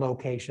from one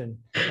location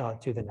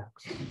to the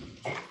next.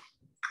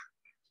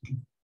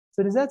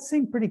 So does that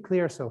seem pretty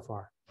clear so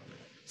far?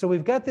 So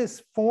we've got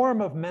this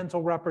form of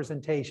mental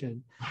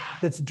representation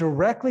that's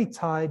directly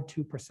tied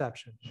to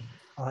perception.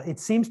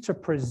 It seems to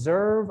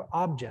preserve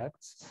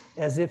objects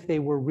as if they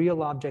were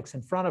real objects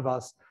in front of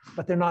us,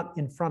 but they're not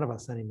in front of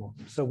us anymore.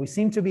 So we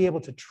seem to be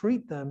able to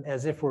treat them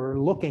as if we're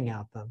looking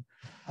at them,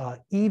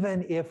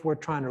 even if we're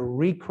trying to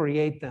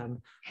recreate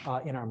them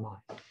in our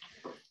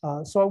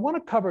mind. So I want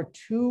to cover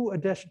two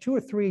or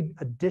three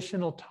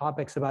additional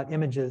topics about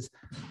images,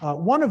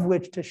 one of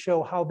which to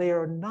show how they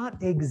are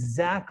not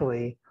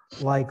exactly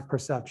like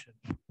perception.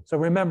 So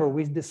remember,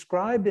 we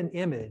described an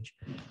image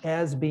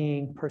as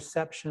being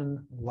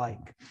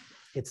perception-like.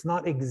 It's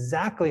not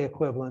exactly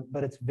equivalent,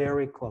 but it's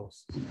very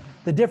close.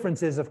 The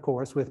difference is, of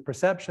course, with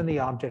perception, the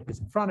object is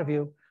in front of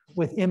you.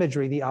 With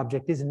imagery, the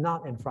object is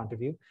not in front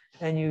of you,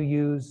 and you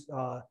use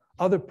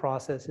other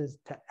processes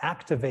to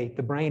activate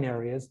the brain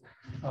areas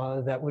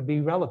that would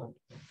be relevant.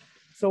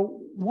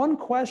 So one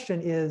question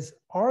is,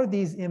 are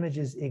these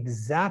images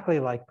exactly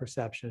like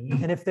perception?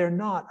 And if they're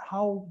not,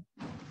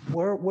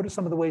 what are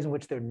some of the ways in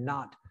which they're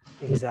not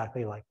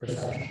exactly like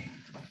perception?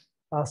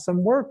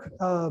 Some work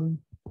by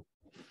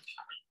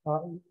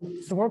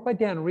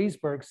Dan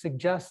Riesberg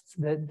suggests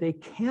that they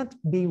can't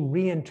be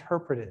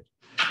reinterpreted.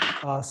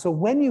 So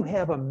when you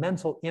have a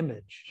mental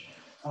image,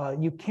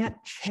 you can't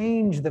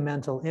change the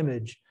mental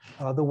image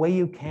the way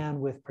you can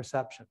with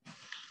perception.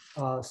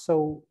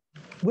 So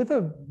with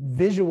a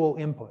visual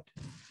input,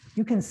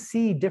 you can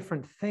see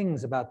different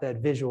things about that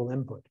visual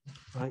input.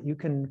 Right? You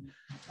can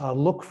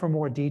look for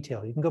more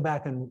detail. You can go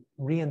back and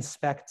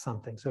reinspect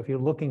something. So if you're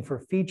looking for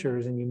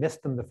features and you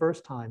missed them the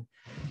first time,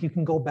 you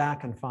can go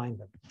back and find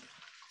them.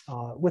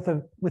 With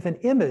an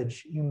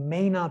image, you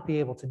may not be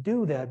able to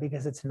do that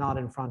because it's not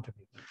in front of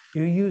you.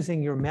 You're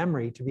using your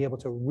memory to be able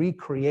to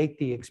recreate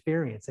the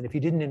experience. And if you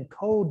didn't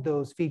encode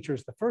those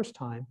features the first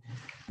time,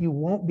 you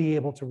won't be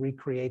able to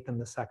recreate them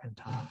the second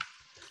time.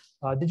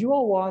 Did you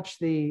all watch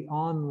the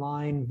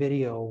online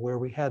video where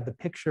we had the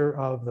picture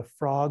of the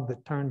frog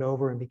that turned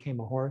over and became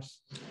a horse?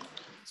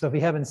 So if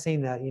you haven't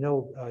seen that, you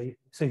know,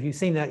 so if you've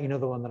seen that, you know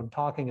the one that I'm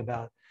talking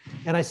about.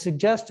 And I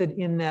suggested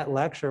in that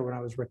lecture when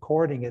I was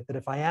recording it that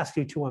if I asked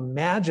you to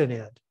imagine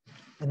it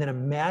and then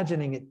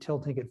imagining it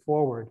tilting it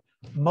forward,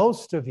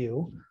 most of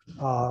you,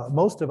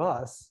 most of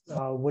us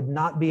would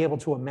not be able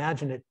to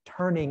imagine it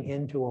turning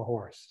into a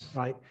horse,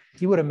 right?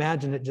 You would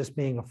imagine it just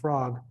being a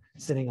frog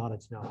sitting on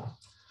its nose.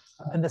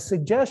 And the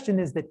suggestion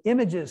is that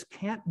images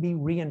can't be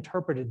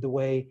reinterpreted the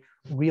way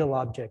real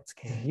objects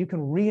can. You can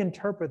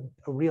reinterpret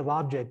a real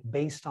object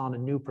based on a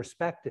new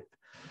perspective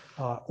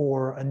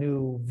or a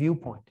new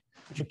viewpoint,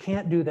 but you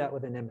can't do that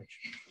with an image.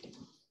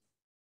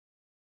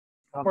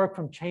 Work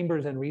from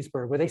Chambers and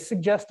Riesberg, where they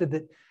suggested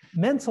that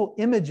mental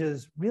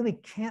images really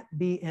can't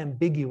be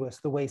ambiguous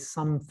the way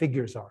some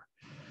figures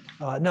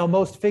are. Now,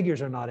 most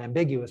figures are not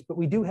ambiguous, but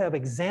we do have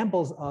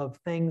examples of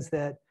things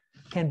that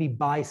can be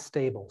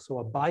bistable. So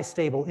a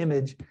bistable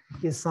image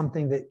is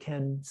something that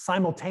can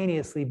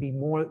simultaneously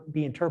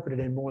be interpreted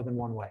in more than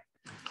one way.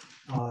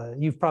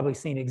 You've probably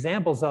seen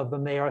examples of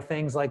them. They are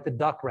things like the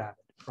duck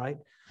rabbit, right?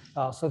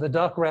 So the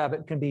duck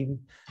rabbit can be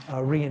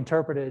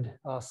reinterpreted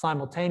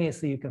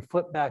simultaneously. You can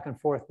flip back and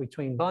forth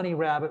between bunny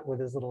rabbit with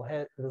his little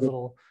head, with his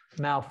little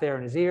mouth there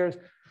and his ears,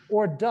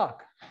 or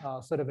duck,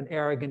 sort of an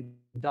arrogant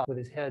duck with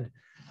his head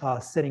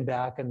sitting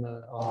back and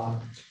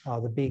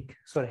the beak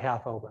sort of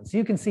half open. So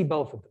you can see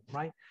both of them,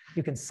 right?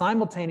 You can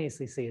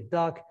simultaneously see a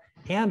duck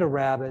and a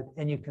rabbit,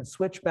 and you can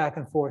switch back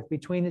and forth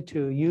between the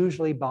two,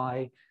 usually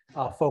by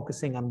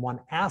focusing on one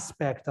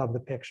aspect of the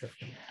picture.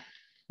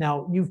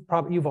 Now,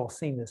 you've all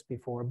seen this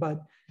before,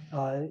 but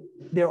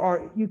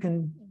you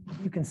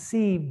can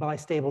see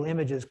bistable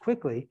images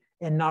quickly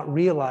and not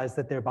realize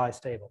that they're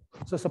bistable.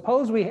 So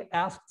suppose we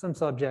asked some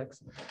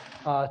subjects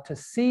to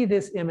see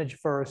this image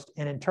first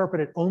and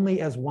interpret it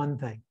only as one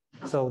thing.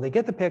 So they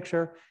get the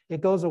picture,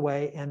 it goes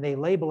away, and they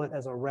label it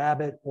as a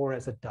rabbit or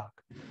as a duck.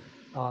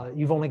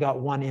 You've only got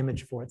one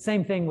image for it.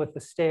 Same thing with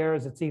the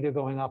stairs. It's either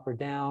going up or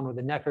down, or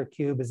the Necker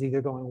cube is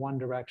either going one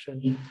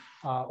direction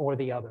or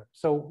the other.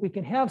 So we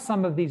can have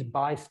some of these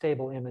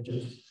bistable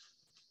images.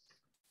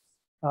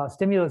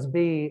 Stimulus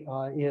B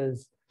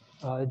is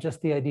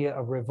just the idea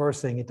of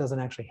reversing. It doesn't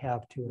actually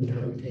have two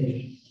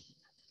interpretations.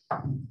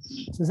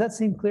 So does that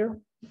seem clear?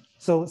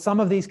 So some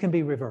of these can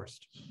be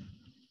reversed.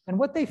 And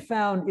what they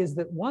found is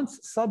that once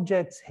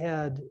subjects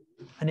had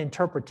an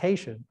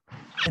interpretation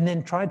and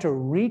then tried to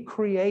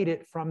recreate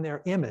it from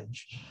their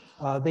image,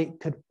 they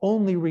could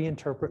only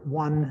reinterpret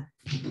one,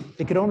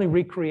 they could only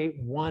recreate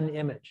one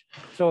image.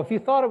 So if you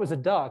thought it was a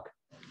duck,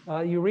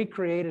 you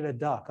recreated a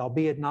duck,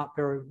 albeit not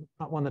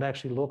one that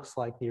actually looks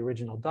like the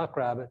original duck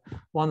rabbit,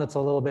 one that's a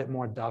little bit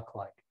more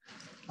duck-like.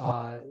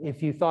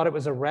 If you thought it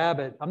was a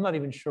rabbit, I'm not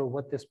even sure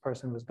what this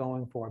person was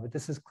going for, but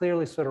this is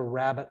clearly sort of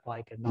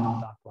rabbit-like and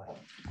not duck-like.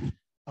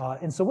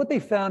 And so what they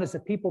found is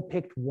that people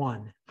picked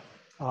one,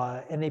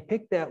 and they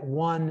picked that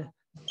one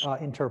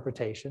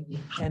interpretation,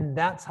 and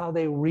that's how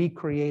they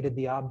recreated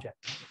the object.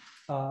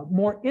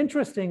 More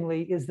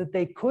interestingly is that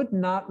they could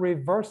not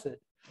reverse it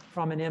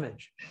from an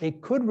image. They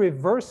could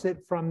reverse it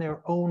from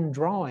their own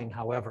drawing,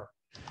 however.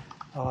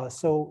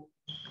 So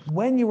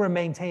when you were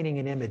maintaining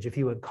an image, if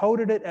you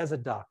encoded it as a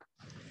duck,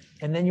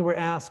 and then you were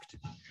asked,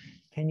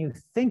 can you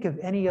think of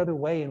any other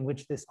way in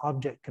which this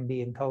object can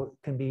be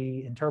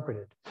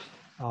interpreted?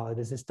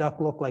 Does this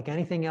duck look like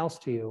anything else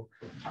to you?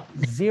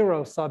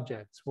 0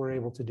 subjects were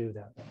able to do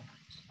that.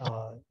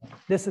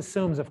 This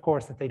assumes, of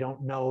course, that they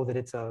don't know that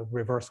it's a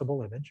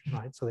reversible image,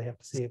 right? So they have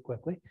to see it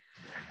quickly.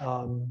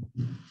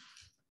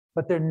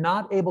 But they're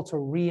not able to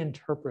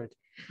reinterpret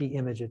the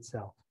image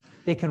itself.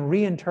 they can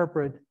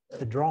reinterpret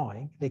the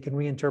drawing, they can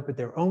reinterpret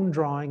their own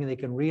drawing, and they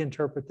can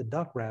reinterpret the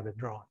duck rabbit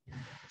drawing.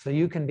 So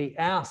you can be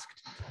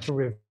asked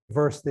to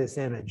reverse this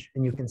image,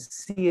 and you can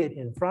see it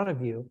in front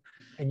of you,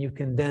 and you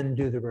can then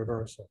do the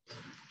reversal.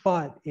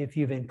 But if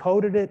you've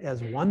encoded it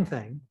as one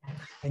thing,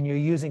 and you're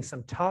using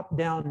some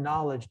top-down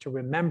knowledge to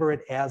remember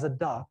it as a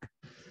duck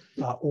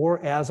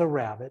or as a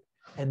rabbit,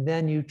 and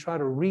then you try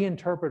to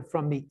reinterpret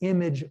from the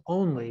image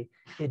only,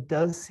 it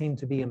does seem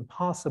to be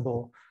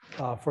impossible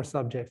for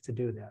subjects to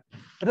do that.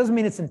 It doesn't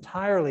mean it's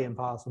entirely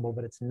impossible,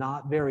 but it's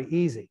not very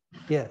easy.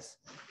 Yes?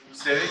 You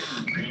say they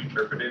can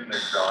reinterpret it in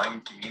their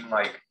drawing. Do you mean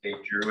like they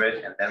drew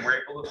it and then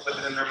were able to flip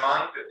it in their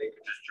mind, or they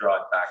could just draw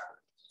it backwards?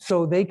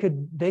 So they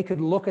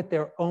could look at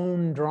their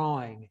own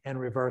drawing and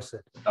reverse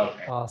it.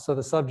 Okay. So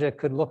the subject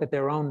could look at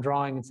their own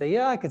drawing and say,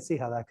 yeah, I could see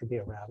how that could be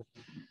a rabbit.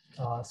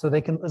 So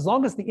they can, as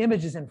long as the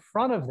image is in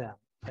front of them,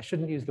 I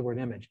shouldn't use the word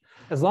image,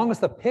 as long as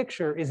the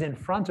picture is in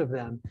front of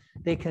them,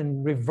 they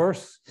can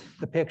reverse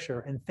the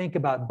picture and think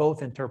about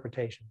both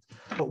interpretations.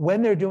 But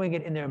when they're doing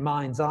it in their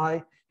mind's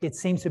eye, it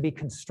seems to be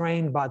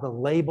constrained by the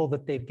label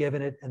that they've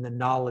given it and the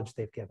knowledge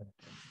they've given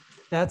it.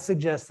 That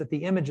suggests that the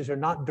images are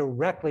not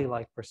directly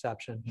like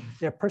perception.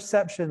 They're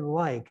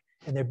perception-like,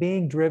 and they're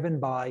being driven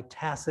by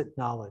tacit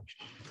knowledge.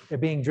 They're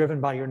being driven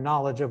by your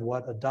knowledge of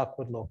what a duck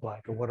would look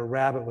like or what a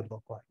rabbit would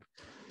look like.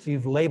 So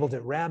you've labeled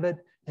it rabbit,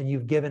 and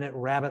you've given it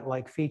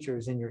rabbit-like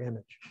features in your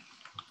image.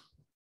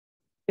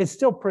 It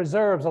still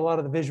preserves a lot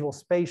of the visual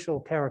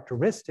spatial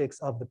characteristics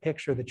of the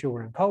picture that you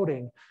were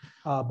encoding,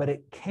 but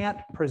it can't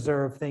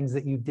preserve things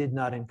that you did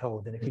not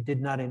encode. And if you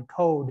did not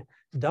encode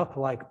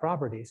duck-like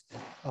properties,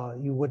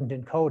 you wouldn't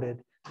encode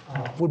it,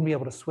 wouldn't be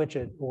able to switch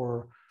it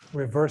or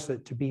reverse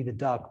it to be the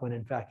duck when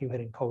in fact you had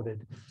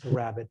encoded the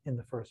rabbit in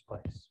the first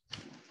place.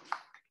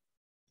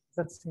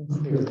 That seems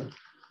clear.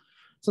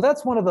 So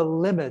that's one of the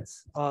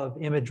limits of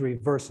imagery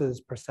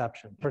versus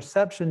perception.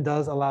 Perception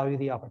does allow you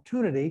the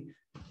opportunity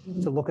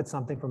to look at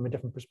something from a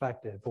different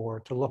perspective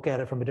or to look at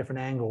it from a different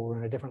angle or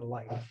in a different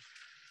light.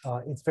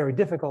 It's very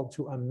difficult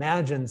to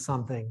imagine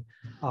something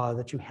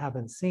that you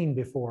haven't seen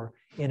before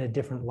in a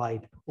different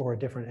light or a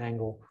different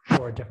angle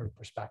or a different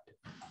perspective.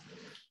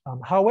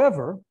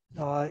 However,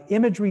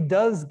 imagery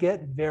does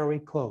get very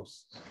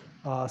close.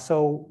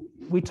 So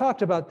we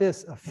talked about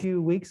this a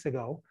few weeks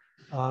ago.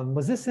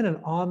 Was this in an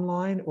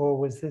online or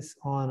was this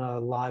on a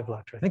live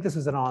lecture? I think this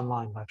was an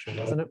online lecture,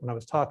 wasn't it? When I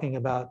was talking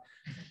about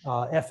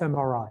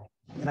fMRI.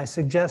 And I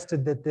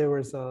suggested that there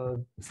was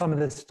some of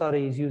the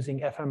studies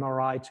using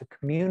fMRI to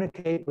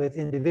communicate with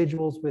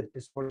individuals with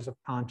disorders of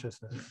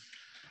consciousness.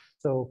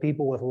 So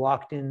people with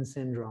locked-in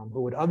syndrome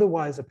who would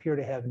otherwise appear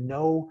to have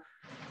no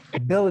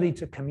ability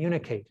to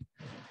communicate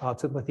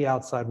with the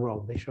outside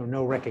world. They show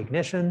no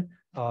recognition.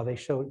 They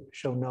show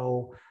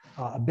no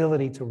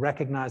ability to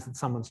recognize that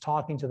someone's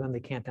talking to them.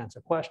 They can't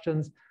answer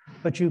questions,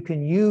 but you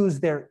can use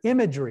their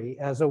imagery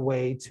as a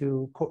way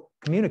to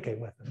communicate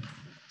with them.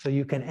 So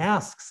you can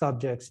ask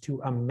subjects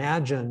to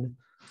imagine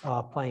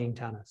playing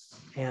tennis,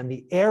 and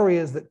the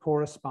areas that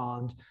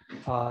correspond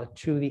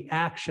to the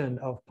action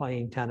of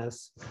playing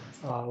tennis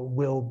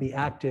will be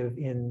active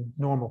in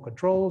normal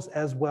controls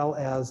as well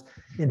as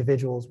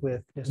individuals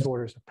with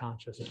disorders of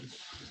consciousness.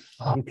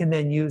 You can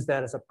then use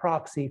that as a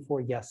proxy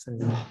for yes and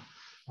no.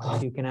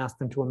 So you can ask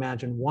them to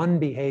imagine one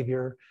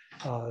behavior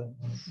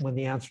when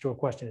the answer to a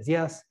question is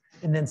yes,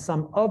 and then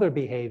some other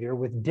behavior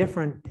with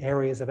different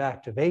areas of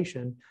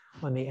activation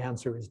when the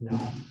answer is no.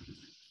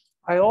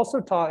 I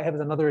also have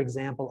another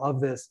example of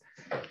this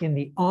in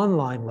the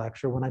online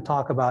lecture when I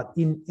talk about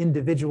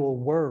individual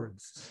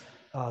words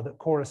that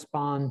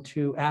correspond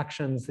to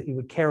actions that you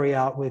would carry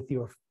out with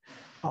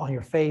on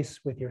your face,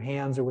 with your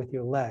hands, or with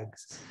your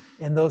legs.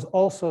 And those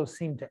also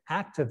seem to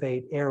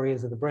activate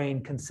areas of the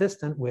brain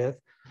consistent with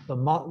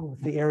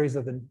the areas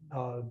of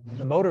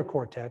the motor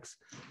cortex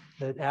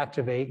that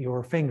activate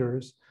your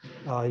fingers,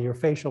 your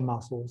facial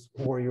muscles,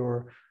 or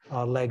your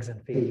legs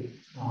and feet.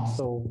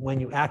 So when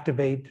you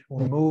activate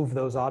or move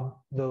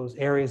those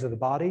areas of the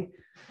body,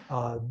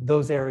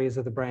 those areas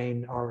of the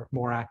brain are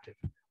more active.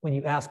 When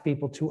you ask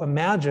people to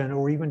imagine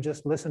or even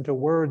just listen to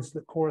words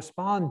that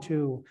correspond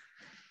to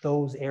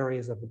those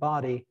areas of the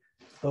body,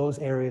 those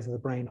areas of the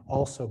brain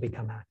also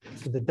become active.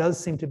 So there does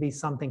seem to be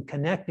something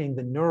connecting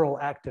the neural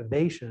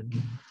activation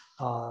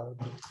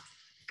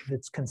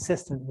that's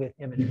consistent with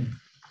imagery.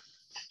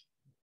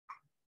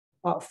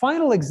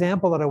 Final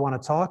example that I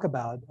want to talk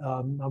about,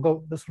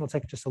 this one will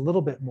take just a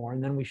little bit more,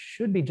 and then we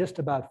should be just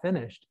about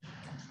finished.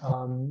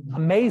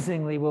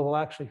 Amazingly, we will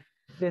actually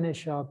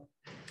finish up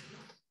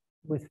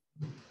with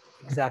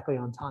exactly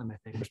on time, I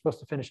think. We're supposed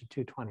to finish at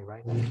 2:20,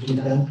 right?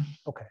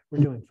 Okay, we're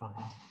doing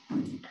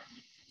fine.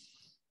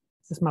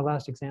 Is this my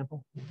last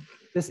example?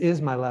 This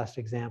is my last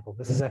example.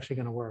 This is actually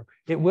going to work.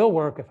 It will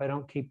work if I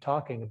don't keep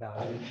talking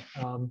about it.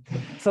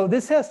 So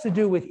this has to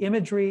do with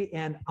imagery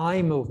and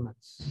eye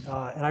movements.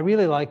 And I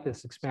really like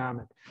this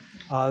experiment.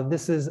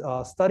 This is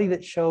a study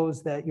that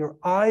shows that your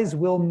eyes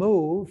will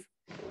move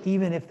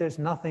even if there's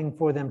nothing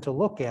for them to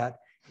look at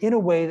in a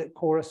way that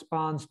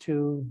corresponds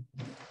to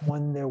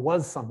when there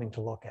was something to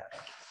look at.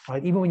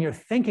 right? Even when you're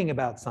thinking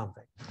about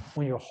something,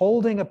 when you're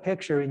holding a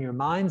picture in your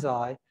mind's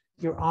eye,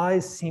 your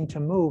eyes seem to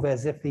move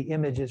as if the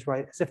image is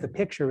right, as if the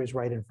picture is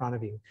right in front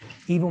of you,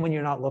 even when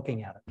you're not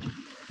looking at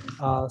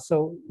it.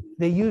 So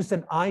they used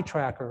an eye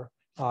tracker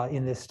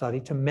in this study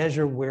to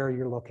measure where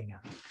you're looking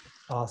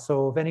at.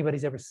 So if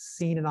anybody's ever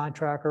seen an eye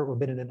tracker or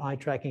been in an eye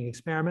tracking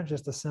experiment,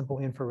 just a simple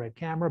infrared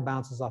camera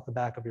bounces off the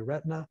back of your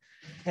retina,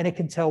 and it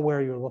can tell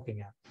where you're looking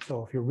at.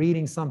 So if you're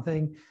reading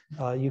something,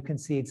 you can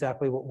see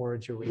exactly what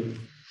words you're reading.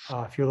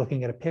 If you're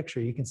looking at a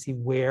picture, you can see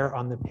where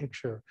on the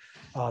picture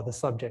the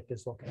subject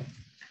is looking.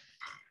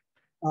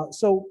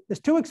 So there's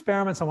two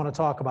experiments I want to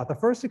talk about. The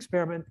first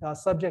experiment,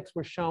 subjects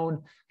were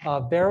shown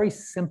very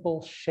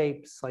simple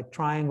shapes like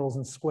triangles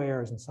and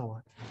squares and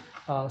so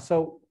on.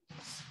 So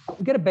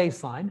we get a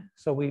baseline,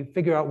 so we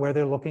figure out where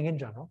they're looking in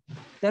general.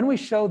 Then we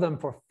show them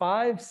for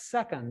 5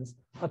 seconds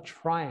a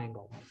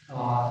triangle.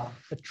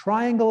 The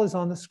triangle is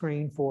on the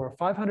screen for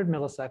 500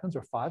 milliseconds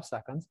or 5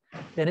 seconds,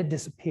 then it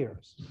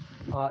disappears.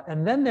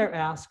 And then they're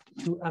asked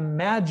to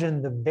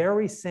imagine the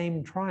very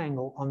same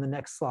triangle on the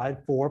next slide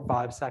for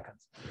 5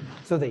 seconds.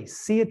 So they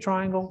see a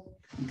triangle,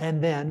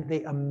 and then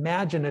they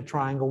imagine a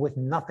triangle with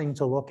nothing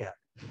to look at.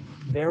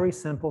 Very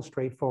simple,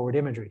 straightforward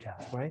imagery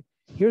task, right?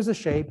 Here's a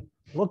shape.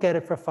 Look at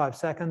it for 5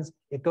 seconds,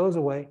 it goes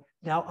away.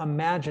 Now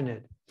imagine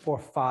it for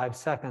 5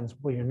 seconds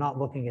where you're not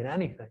looking at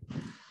anything.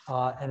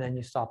 And then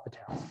you stop the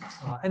task.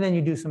 And then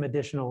you do some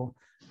additional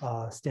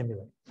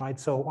stimuli, right?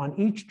 So on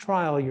each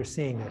trial, you're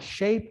seeing a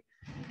shape,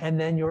 and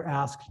then you're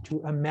asked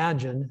to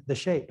imagine the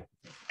shape.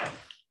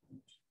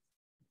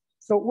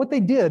 So what they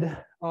did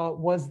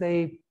was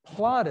they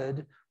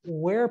plotted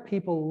where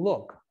people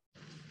look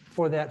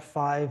for that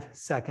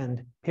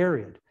 5-second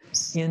period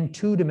in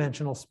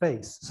 2-dimensional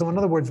space. So in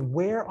other words,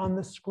 where on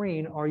the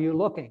screen are you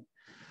looking?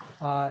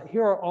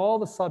 Here are all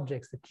the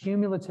subjects, the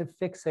cumulative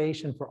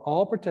fixation for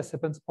all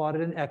participants plotted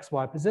in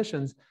XY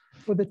positions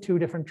for the 2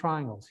 different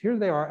triangles. Here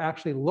they are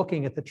actually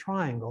looking at the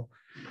triangle.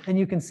 And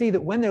you can see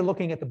that when they're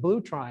looking at the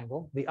blue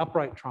triangle, the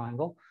upright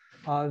triangle,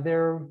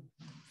 their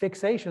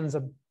fixations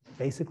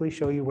basically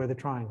show you where the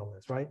triangle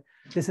is, right?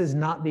 This is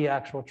not the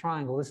actual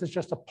triangle. This is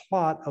just a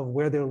plot of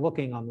where they're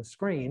looking on the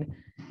screen.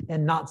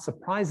 And not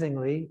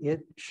surprisingly, it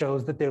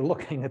shows that they're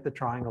looking at the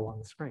triangle on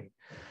the screen.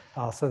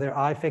 So their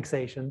eye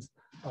fixations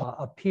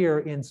appear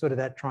in sort of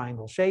that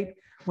triangle shape.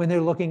 When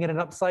they're looking at an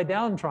upside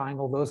down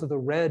triangle, those are the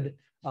red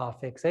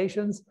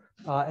fixations.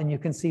 And you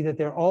can see that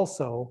they're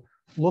also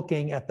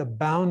looking at the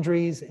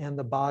boundaries and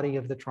the body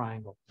of the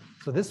triangle.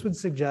 So this would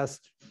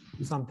suggest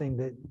something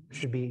that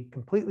should be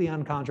completely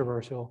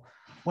uncontroversial.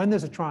 When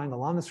there's a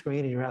triangle on the screen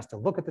and you're asked to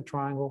look at the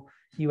triangle,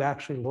 you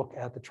actually look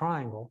at the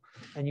triangle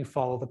and you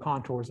follow the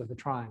contours of the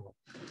triangle.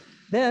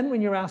 Then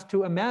when you're asked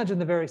to imagine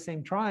the very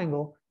same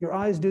triangle, your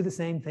eyes do the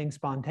same thing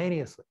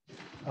spontaneously.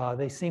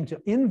 They seem to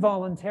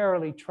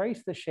involuntarily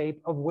trace the shape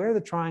of where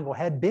the triangle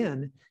had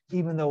been,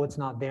 even though it's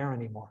not there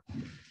anymore.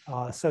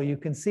 So you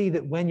can see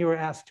that when you're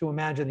asked to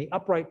imagine the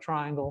upright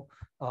triangle,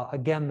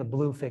 again, the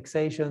blue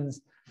fixations,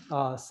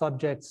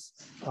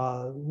 subjects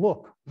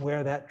look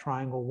where that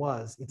triangle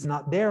was. It's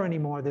not there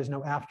anymore. There's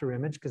no after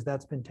image because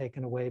that's been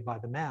taken away by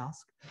the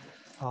mask.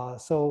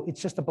 So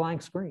it's just a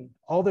blank screen.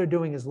 All they're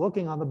doing is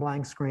looking on the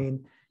blank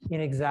screen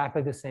in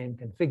exactly the same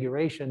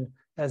configuration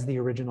as the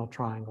original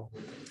triangle.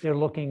 They're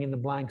looking in the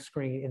blank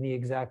screen in the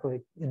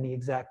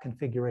exact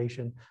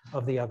configuration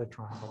of the other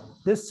triangle.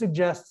 This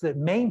suggests that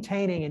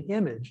maintaining an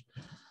image,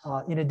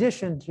 in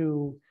addition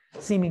to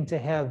seeming to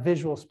have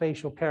visual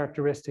spatial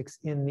characteristics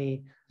in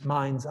the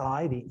mind's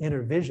eye, the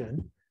inner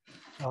vision,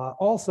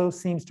 also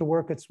seems to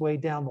work its way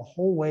down the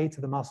whole way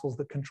to the muscles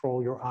that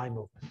control your eye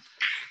movement.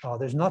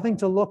 There's nothing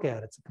to look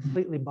at. It's a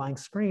completely blank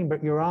screen,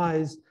 but your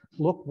eyes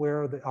look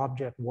where the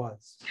object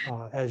was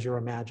as you're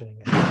imagining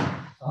it.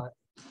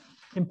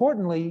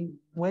 Importantly,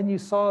 when you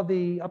saw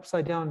the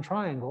upside down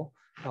triangle,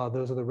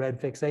 those are the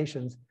red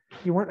fixations,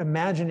 you weren't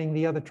imagining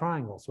the other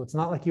triangle. So it's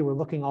not like you were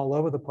looking all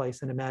over the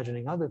place and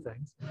imagining other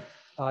things.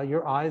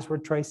 Your eyes were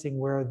tracing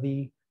where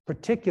the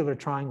particular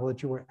triangle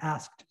that you were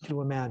asked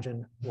to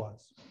imagine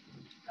was.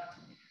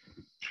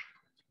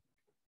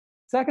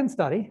 Second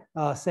study,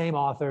 same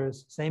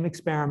authors, same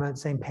experiment,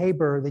 same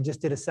paper. They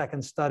just did a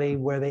second study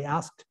where they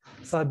asked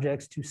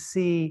subjects to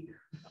see,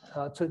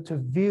 to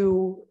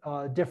view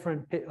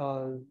different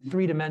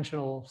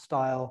 3-dimensional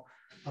style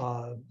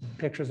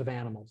pictures of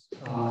animals.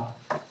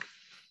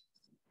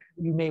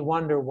 You may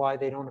wonder why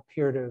they don't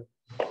appear to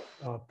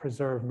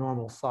preserve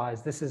normal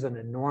size. This is an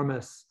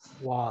enormous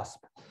wasp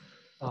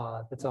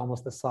that's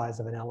almost the size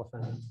of an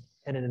elephant,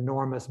 and an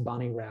enormous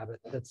bunny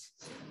rabbit that's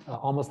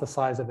almost the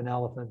size of an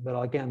elephant, but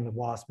again, the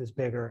wasp is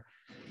bigger.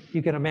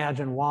 You can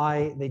imagine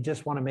why. They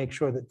just want to make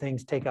sure that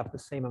things take up the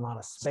same amount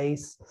of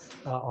space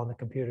on the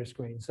computer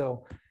screen.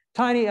 So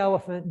tiny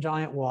elephant,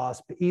 giant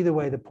wasp, either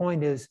way, the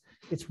point is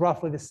it's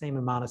roughly the same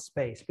amount of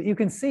space. But you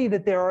can see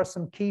that there are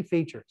some key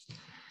features.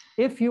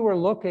 If you were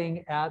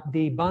looking at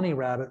the bunny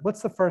rabbit,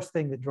 what's the first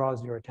thing that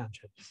draws your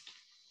attention?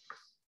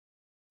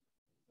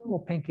 Little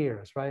pink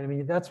ears, right? I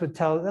mean, that's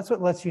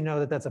what lets you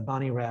know that that's a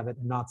bunny rabbit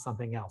and not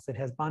something else. It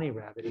has bunny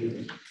rabbit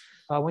ears.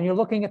 When you're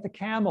looking at the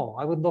camel,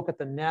 I would look at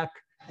the neck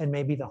and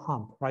maybe the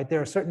hump, right?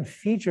 There are certain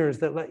features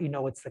that let you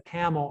know it's the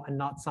camel and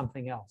not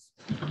something else.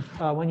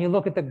 When you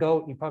look at the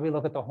goat, you probably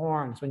look at the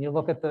horns. When you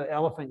look at the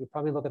elephant, you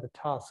probably look at the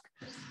tusk.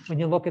 When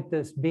you look at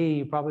this bee,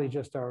 you probably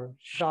just are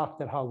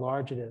shocked at how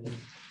large it is.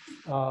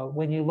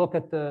 When you look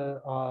at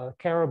the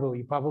caribou,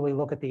 you probably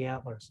look at the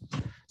antlers.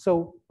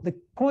 So the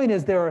point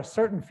is there are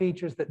certain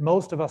features that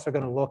most of us are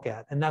going to look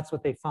at, and that's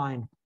what they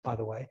find, by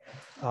the way,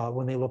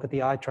 when they look at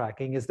the eye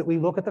tracking, is that we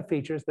look at the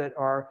features that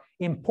are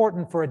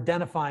important for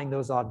identifying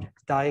those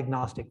objects,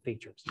 diagnostic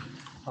features.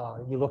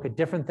 You look at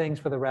different things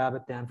for the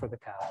rabbit than for the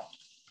cow.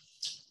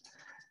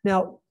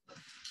 Now,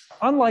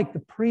 unlike the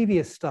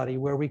previous study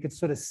where we could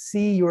sort of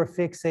see your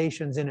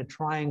fixations in a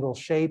triangle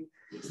shape,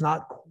 it's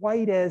not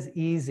quite as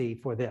easy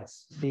for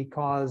this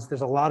because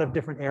there's a lot of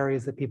different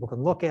areas that people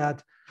can look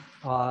at.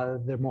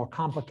 They're more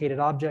complicated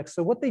objects.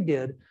 So what they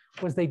did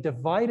was they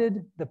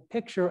divided the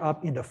picture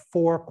up into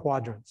 4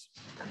 quadrants.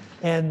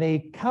 And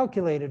they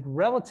calculated,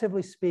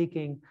 relatively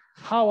speaking,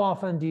 how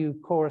often do you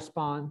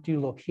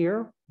look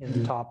here in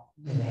the top,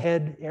 in the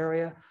head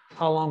area?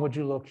 How long would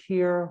you look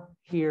here,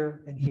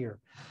 here, and here?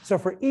 So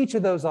for each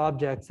of those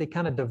objects, they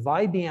kind of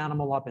divide the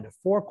animal up into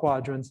 4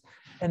 quadrants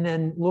and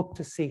then look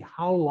to see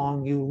how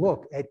long you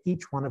look at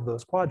each one of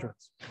those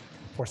quadrants.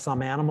 For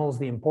some animals,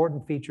 the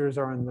important features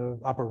are in the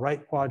upper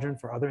right quadrant.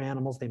 For other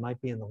animals, they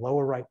might be in the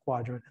lower right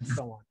quadrant, and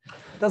so on.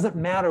 It doesn't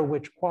matter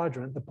which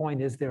quadrant. The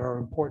point is there are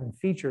important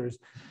features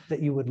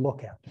that you would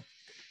look at.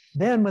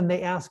 Then when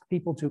they ask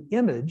people to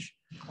image,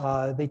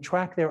 they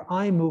track their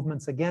eye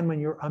movements again when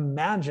you're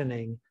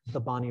imagining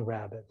the bunny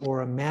rabbit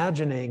or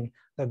imagining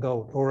the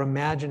goat or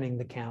imagining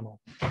the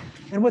camel.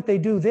 And what they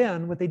did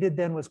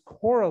then was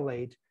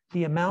correlate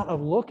the amount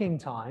of looking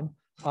time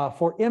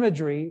for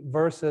imagery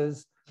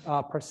versus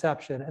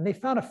perception. And they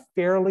found a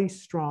fairly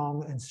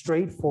strong and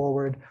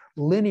straightforward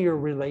linear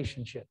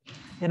relationship.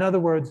 In other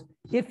words,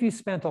 if you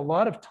spent a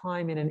lot of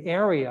time in an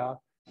area,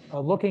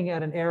 looking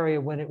at an area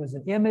when it was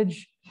an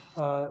image,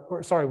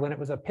 when it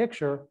was a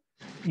picture,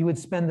 you would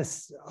spend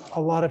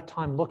a lot of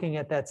time looking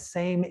at that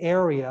same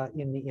area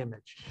in the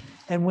image.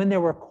 And when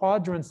there were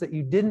quadrants that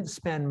you didn't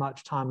spend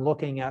much time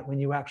looking at when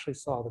you actually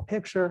saw the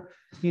picture,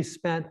 you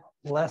spent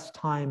less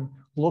time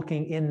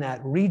looking in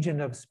that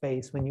region of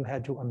space when you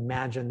had to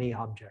imagine the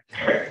object.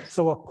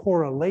 So a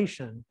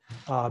correlation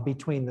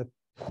between the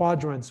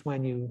quadrants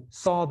when you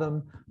saw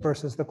them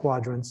versus the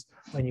quadrants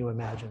when you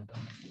imagined them.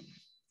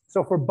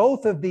 So for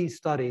both of these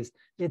studies,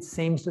 it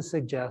seems to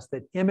suggest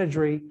that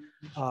imagery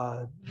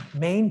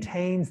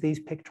maintains these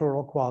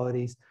pictorial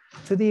qualities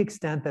to the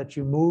extent that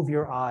you move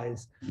your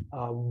eyes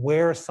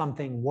where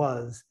something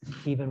was,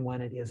 even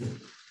when it isn't.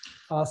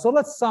 So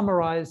let's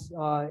summarize,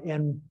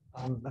 and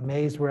I'm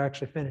amazed we're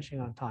actually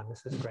finishing on time.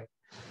 This is great.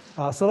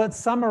 So let's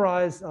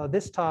summarize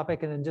this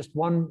topic, and then just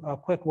one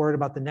quick word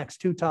about the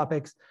next 2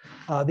 topics.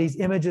 These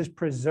images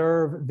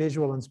preserve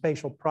visual and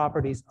spatial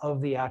properties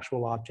of the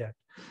actual object,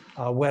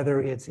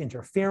 whether it's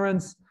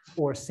interference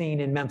or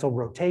seen in mental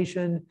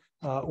rotation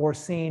or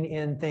seen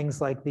in things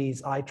like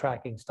these eye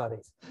tracking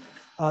studies.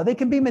 They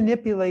can be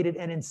manipulated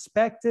and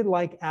inspected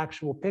like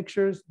actual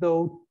pictures,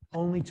 though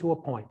only to a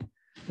point.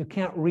 You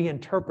can't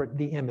reinterpret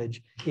the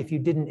image if you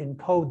didn't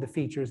encode the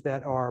features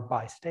that are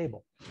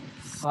bistable.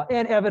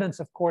 And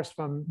evidence, of course,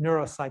 from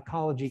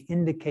neuropsychology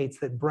indicates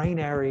that brain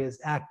areas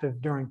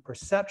active during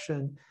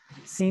perception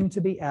seem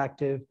to be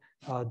active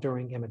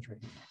during imagery.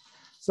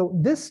 So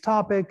this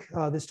topic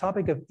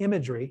of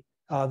imagery,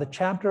 the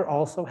chapter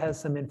also has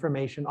some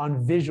information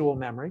on visual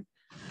memory,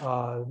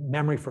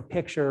 memory for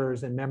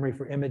pictures and memory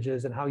for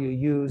images, and how you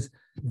use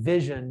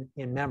vision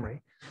in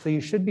memory. So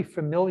you should be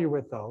familiar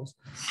with those.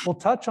 We'll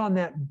touch on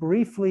that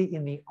briefly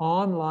in the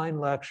online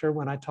lecture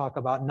when I talk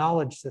about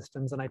knowledge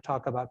systems and I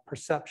talk about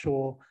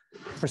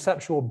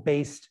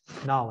perceptual-based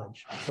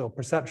knowledge. So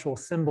perceptual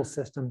symbol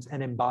systems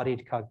and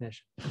embodied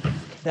cognition.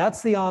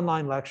 That's the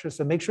online lecture.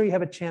 So make sure you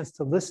have a chance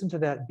to listen to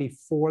that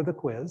before the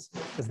quiz,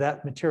 because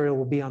that material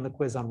will be on the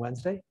quiz on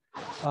Wednesday.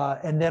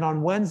 And then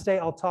on Wednesday,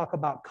 I'll talk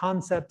about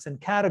concepts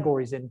and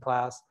categories in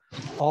class.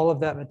 All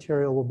of that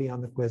material will be on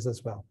the quiz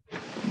as well.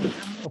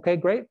 Okay,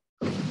 great.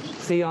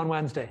 See you on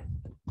Wednesday.